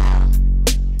style.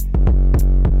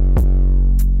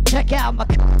 Check out my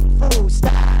Kung Fu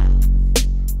style.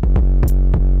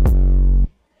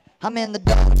 I'm in the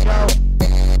dojo.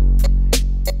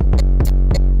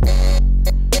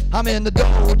 I'm in the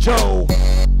dojo.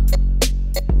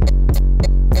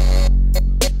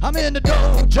 I'm in the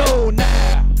dojo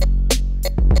now.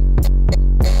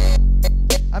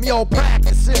 I'm yo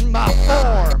practicing my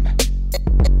form.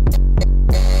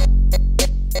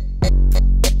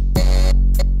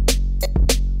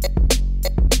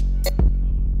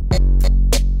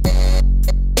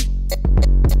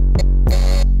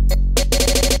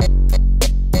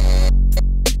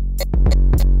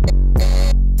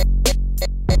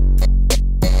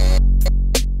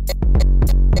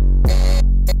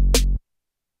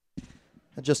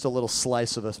 Just a little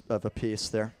slice of a piece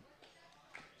there.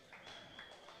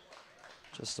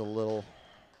 Just a little.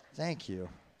 Thank you.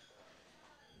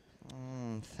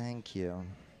 Thank you.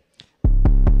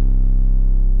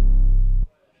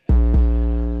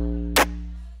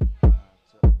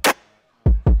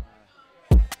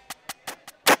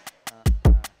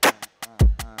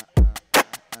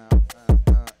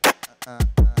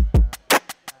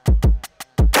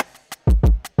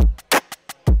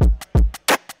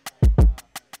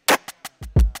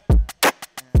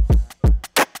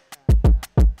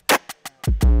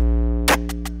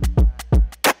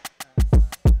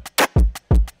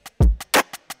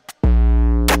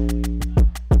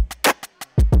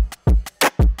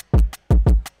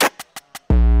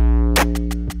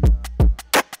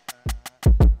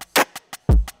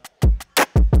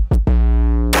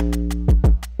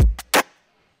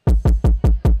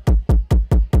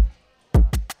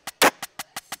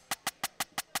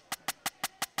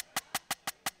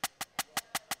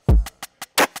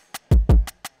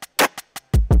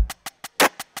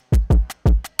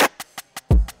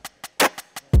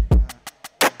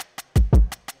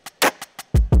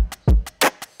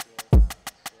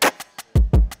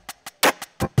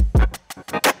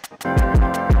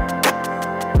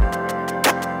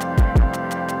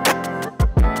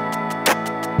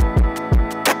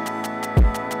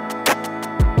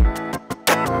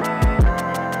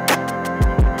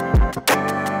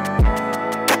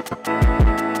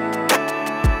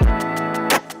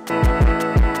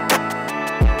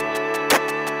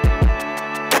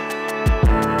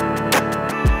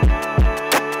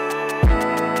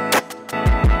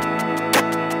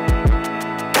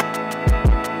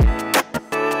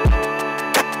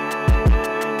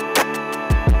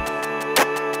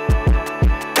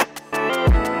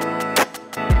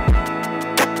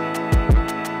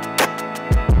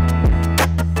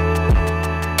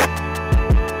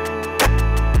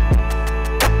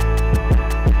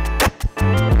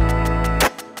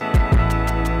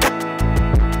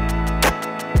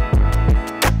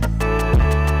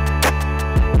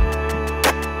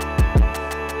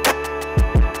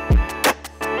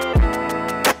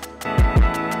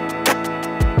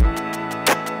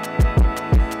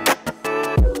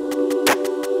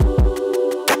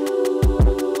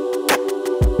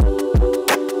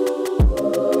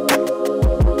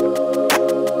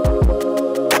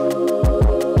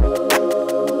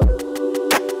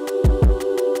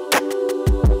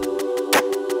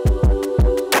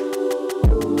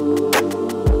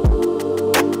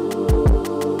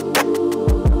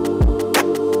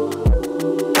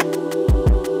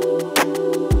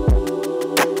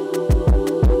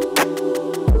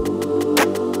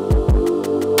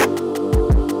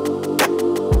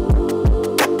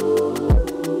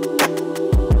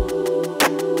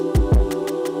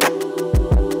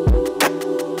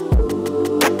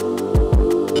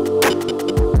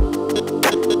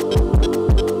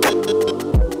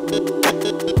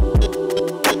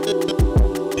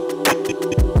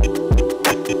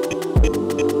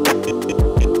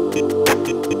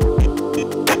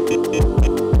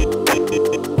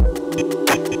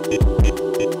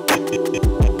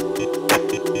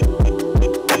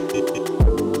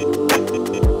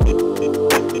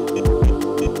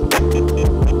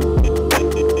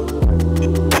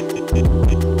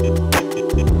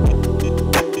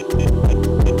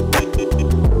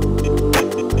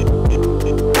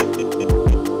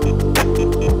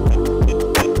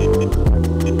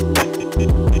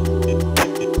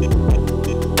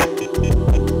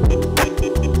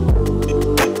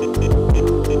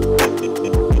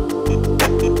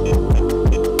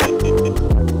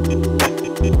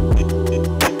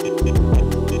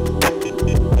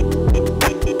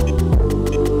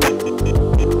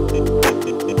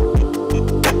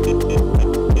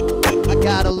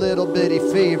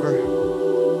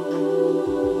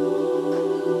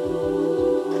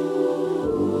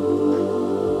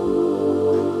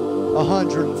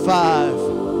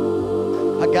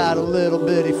 got a little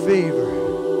bitty fever.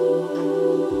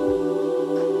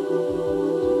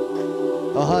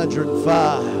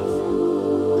 105.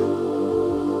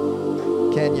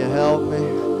 Can you help me?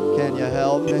 Can you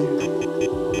help me?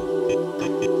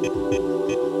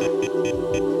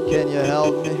 Can you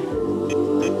help me?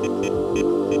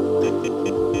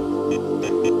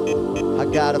 I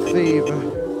got a fever.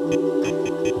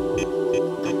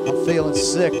 I'm feeling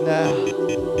sick now.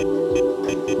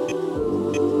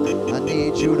 I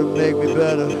need you to make me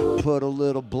better. Put a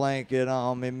little blanket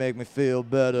on me, make me feel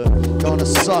better. Gonna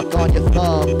suck on your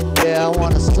thumb. Yeah, I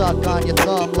wanna suck on your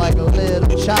thumb like a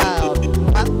little child.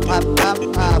 I'm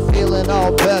feeling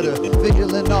all better,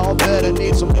 feeling all better.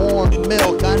 Need some warm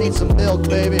milk, I need some milk,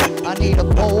 baby. I need a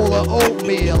bowl of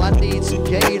oatmeal, I need some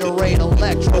Gatorade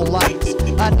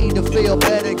electrolytes. I need to feel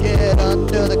better, get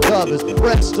under the covers,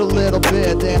 rest a little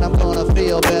bit, then I'm gonna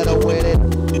feel better with it.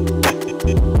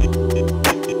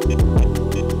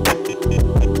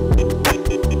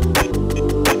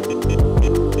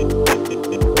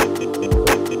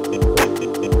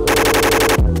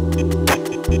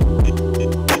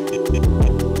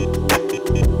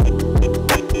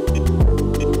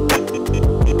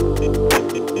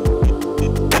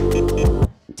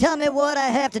 Tell me what I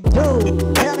have to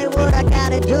do. Tell me what I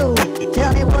gotta do.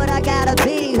 Tell me what I gotta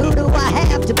be. Who do I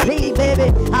have to be,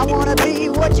 baby? I wanna be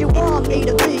what you want me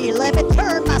to be. Let me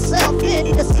turn myself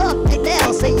into something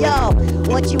else. Say, yo,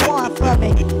 what you want from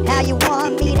me? How you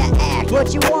want me to act?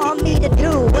 What you want me to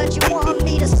do? What you want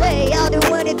me to say? I'll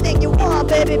do anything you want,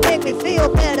 baby. Make me feel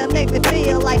better. Make me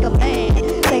feel like a man.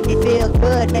 Make me feel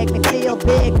good. Make me feel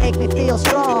big. Make me feel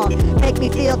strong. Make me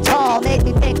feel tall. Make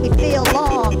me feel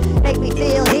long. Make me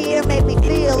feel here, make me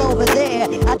feel over there.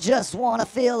 I just wanna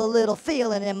feel a little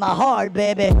feeling in my heart,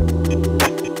 baby.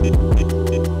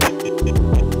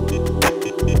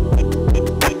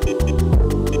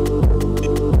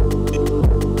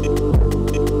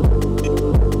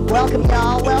 Welcome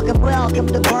y'all, welcome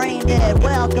to Brain Dead.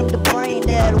 Welcome to Brain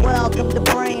Dead, welcome to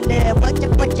Brain Dead. What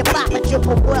you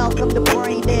poppin', welcome to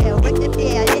Brain Dead.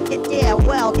 Yeah,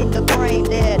 welcome to Brain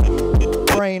Dead.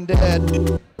 Brain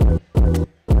Dead.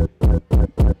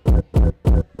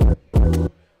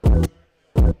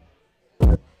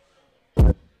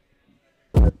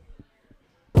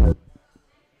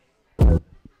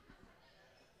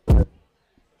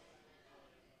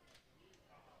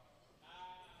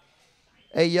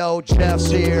 Hey yo, Jeff's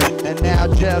here, and now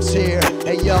Jeff's here.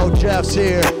 Hey yo, Jeff's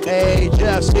here. Hey,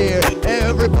 Jeff's here.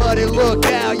 Everybody look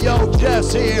out, yo,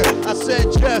 Jeff's here. I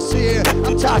said Jeff's here.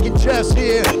 I'm talking Jeff's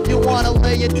here. You wanna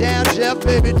lay it down, Jeff?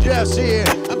 Baby, Jeff's here.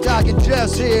 I'm talking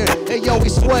Jeff's here. Hey yo, we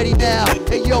sweaty now.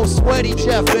 Hey yo, sweaty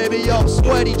Jeff, baby. Yo, I'm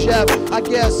sweaty Jeff. I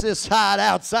guess it's hot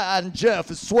outside and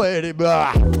Jeff is sweaty.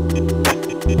 Bah.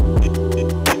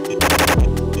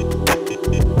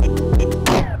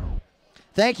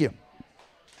 Thank you.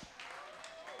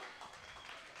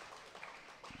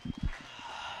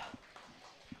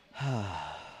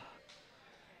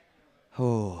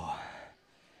 Oh,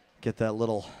 get that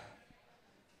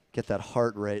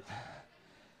heart rate,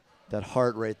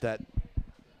 that.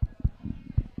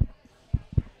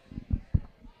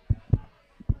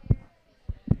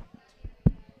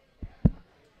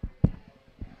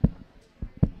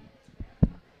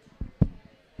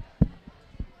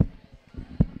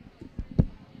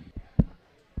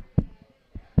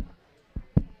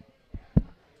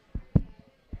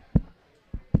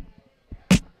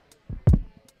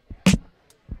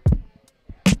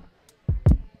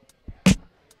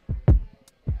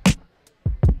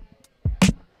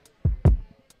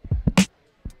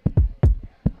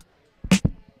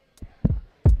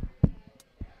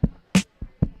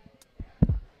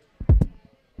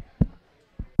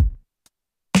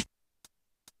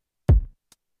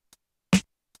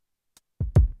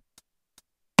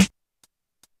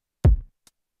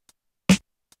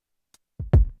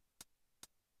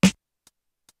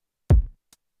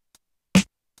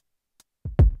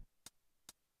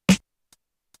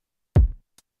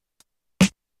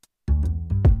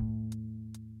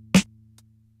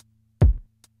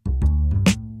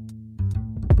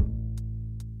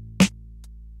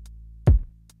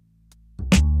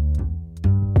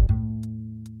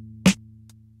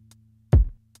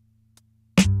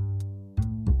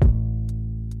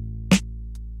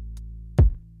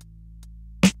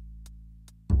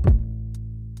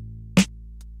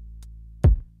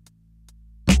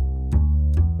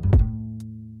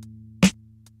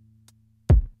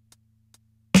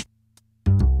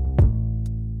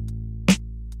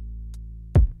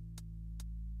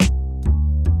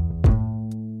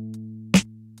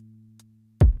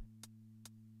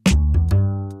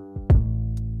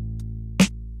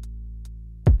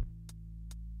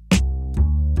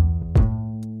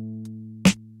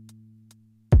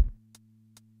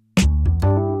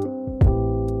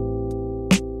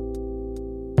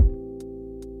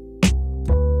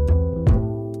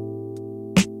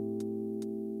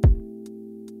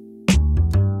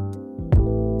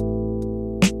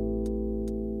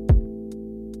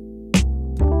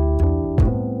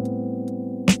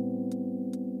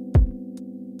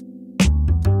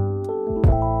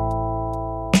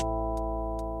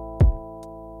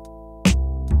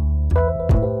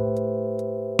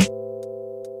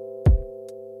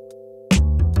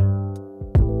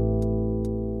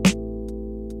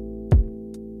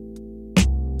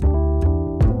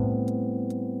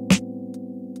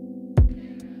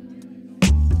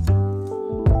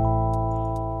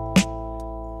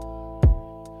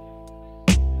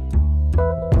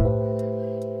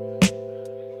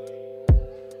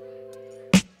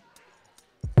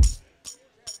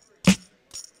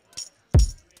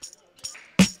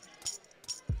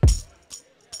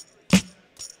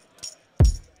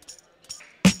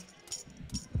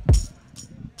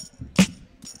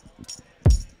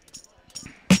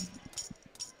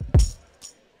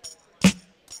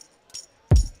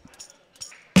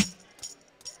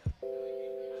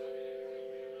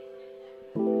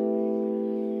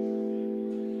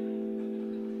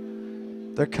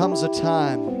 There comes a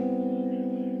time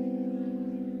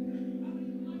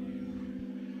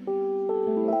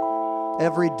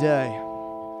every day,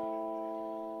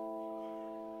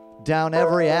 down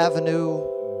every avenue,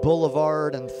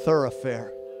 boulevard, and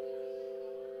thoroughfare,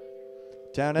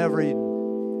 down every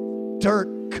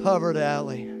dirt-covered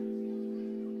alley,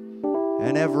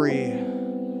 and every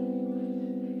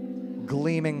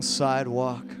gleaming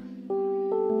sidewalk,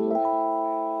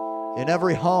 in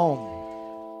every home,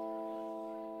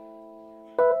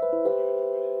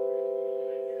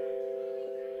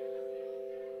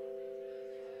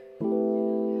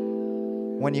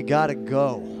 when you gotta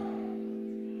go,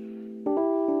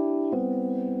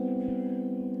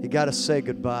 you gotta say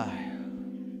goodbye.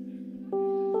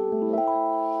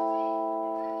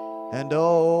 And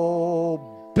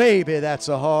oh, baby, that's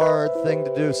a hard thing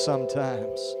to do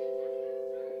sometimes.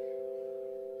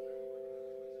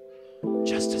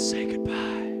 Just to say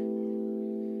goodbye.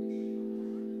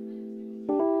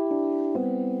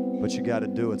 But you gotta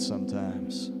do it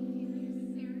sometimes.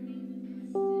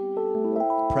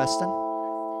 Preston?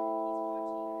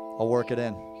 I'll work it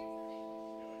in.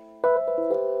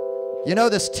 You know,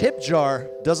 this tip jar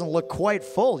doesn't look quite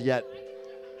full yet.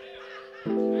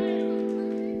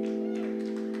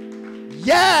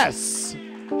 Yes!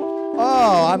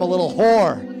 Oh, I'm a little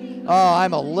whore. Oh,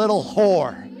 I'm a little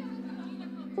whore.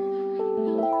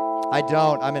 I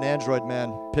don't. I'm an Android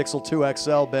man. Pixel 2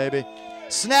 XL, baby.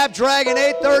 Snapdragon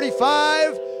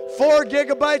 835, 4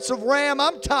 gigabytes of RAM.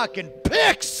 I'm talking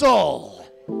Pixel.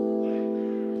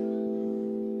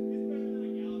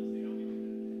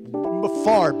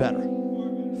 Far better.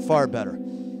 Far better.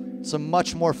 It's a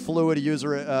much more fluid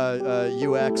user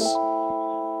UX.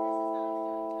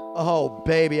 Oh,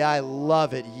 baby, I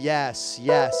love it. Yes,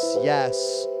 yes, yes.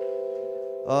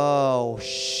 Oh,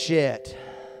 shit.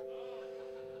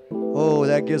 Oh,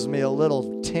 that gives me a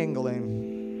little tingling.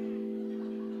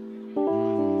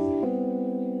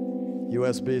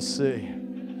 USB-C.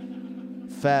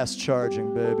 Fast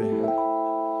charging, baby.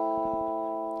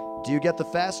 Do you get the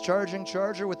fast charging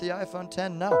charger with the iPhone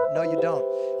 10? No, no, you don't.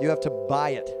 You have to buy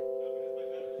it.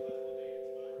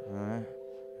 All right.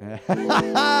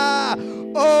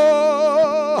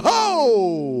 Oh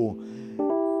ho!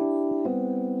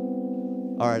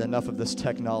 All right, enough of this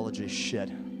technology shit.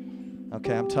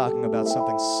 Okay, I'm talking about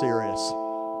something serious.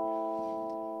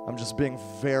 I'm just being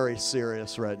very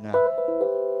serious right now.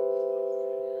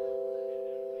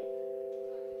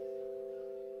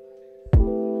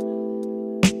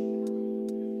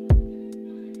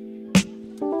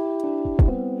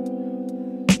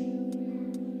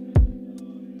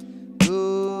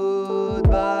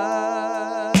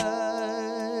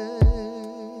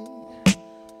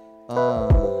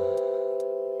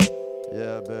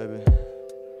 Yeah, baby.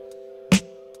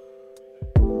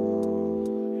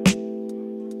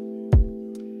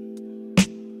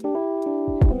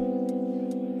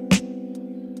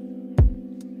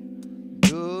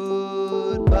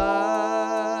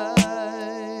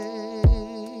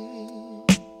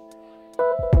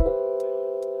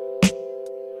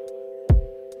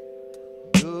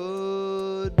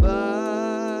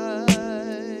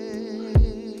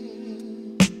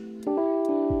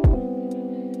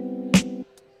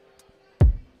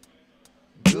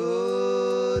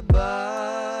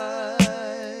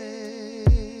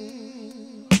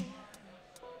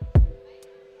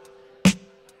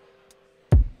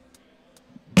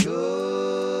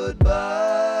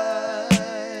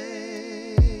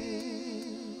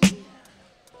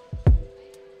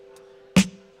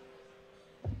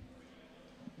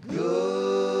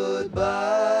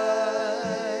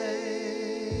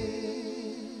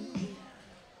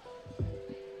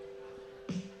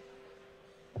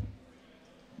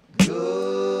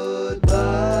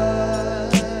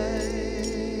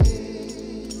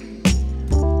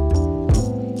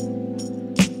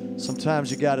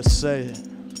 Sometimes you gotta say it.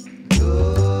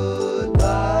 Goodbye.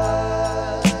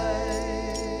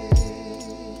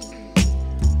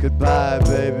 Goodbye,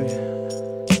 baby.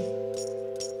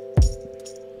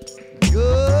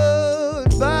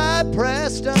 Goodbye,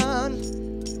 Preston.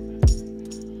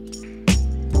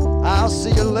 I'll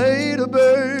see you later,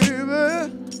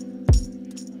 baby.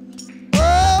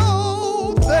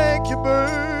 Oh, thank you,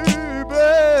 baby,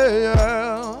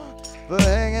 yeah, for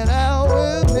hanging out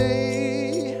with me.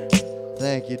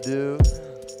 Thank you, dude.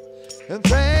 And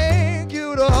thank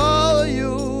you to all of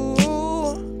you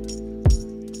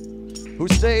who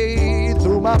stayed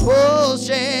through my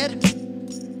bullshit.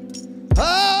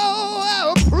 Oh,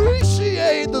 I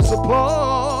appreciate the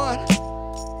support.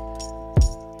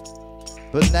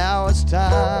 But now it's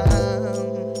time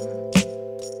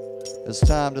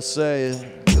to say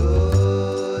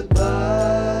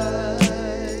goodbye.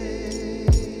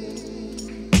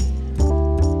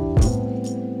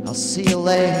 I'll see you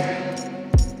later.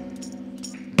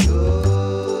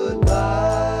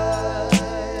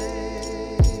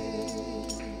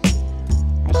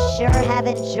 I sure have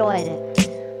enjoyed it.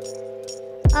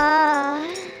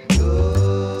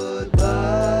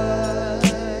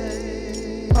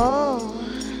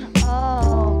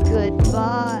 Oh,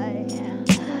 goodbye.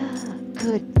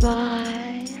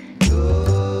 Goodbye.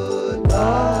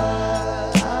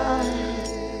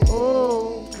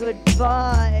 Oh,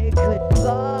 goodbye,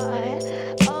 goodbye.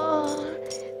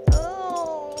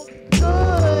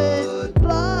 Goodbye.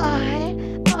 Goodbye,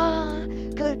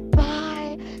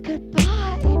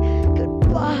 goodbye,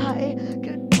 goodbye,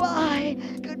 goodbye,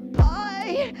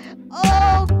 goodbye.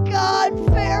 Oh, God,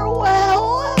 farewell.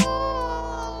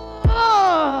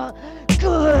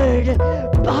 Goodbye.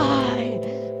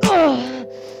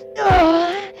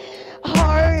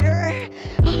 Harder,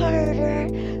 harder,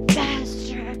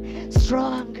 faster,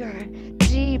 stronger,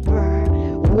 deeper,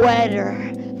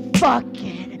 wetter,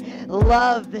 fucking,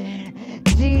 loving,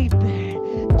 deeper,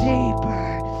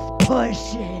 deeper,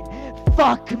 push it,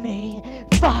 fuck me,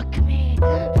 fuck me,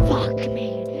 fuck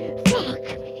me,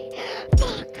 fuck me,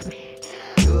 fuck me.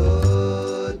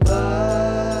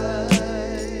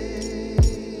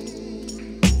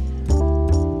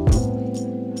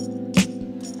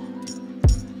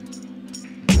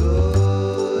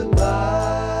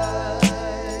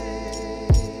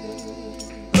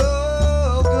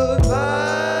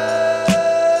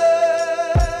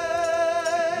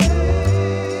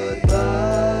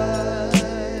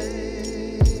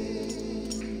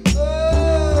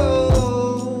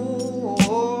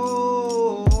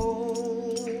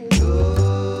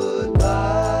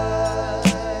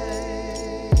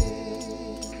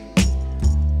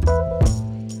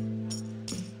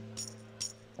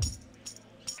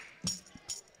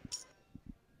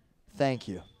 Thank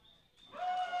you.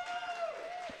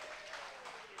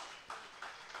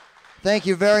 Thank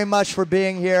you very much for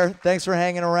being here. Thanks for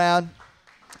hanging around.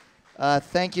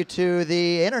 Thank you to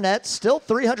the internet. Still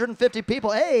 350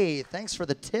 people. Hey, thanks for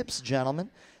the tips,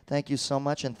 gentlemen. Thank you so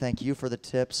much, and thank you for the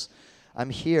tips. I'm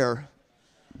here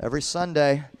every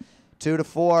Sunday, 2 to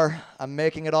 4. I'm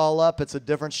making it all up. It's a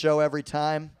different show every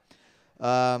time.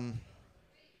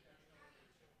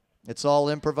 It's all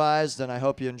improvised, and I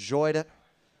hope you enjoyed it.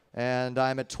 And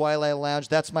I'm at Twilight Lounge.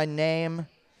 That's my name.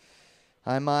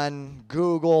 I'm on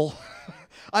Google.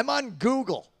 I'm on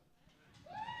Google.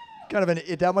 Kind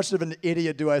of how much of an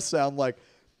idiot do I sound like?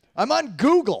 I'm on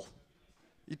Google.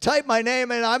 You type my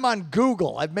name in, I'm on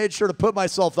Google. I've made sure to put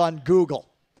myself on Google.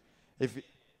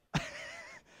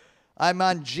 I'm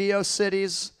on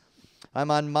GeoCities.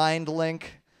 I'm on MindLink,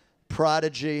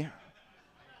 Prodigy.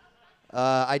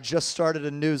 I just started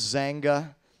a new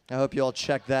Zanga. I hope you all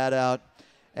check that out.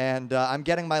 And I'm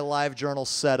getting my live journal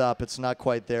set up. It's not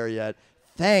quite there yet.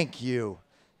 Thank you.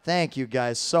 Thank you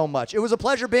guys so much. It was a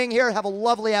pleasure being here. Have a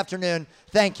lovely afternoon.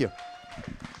 Thank you.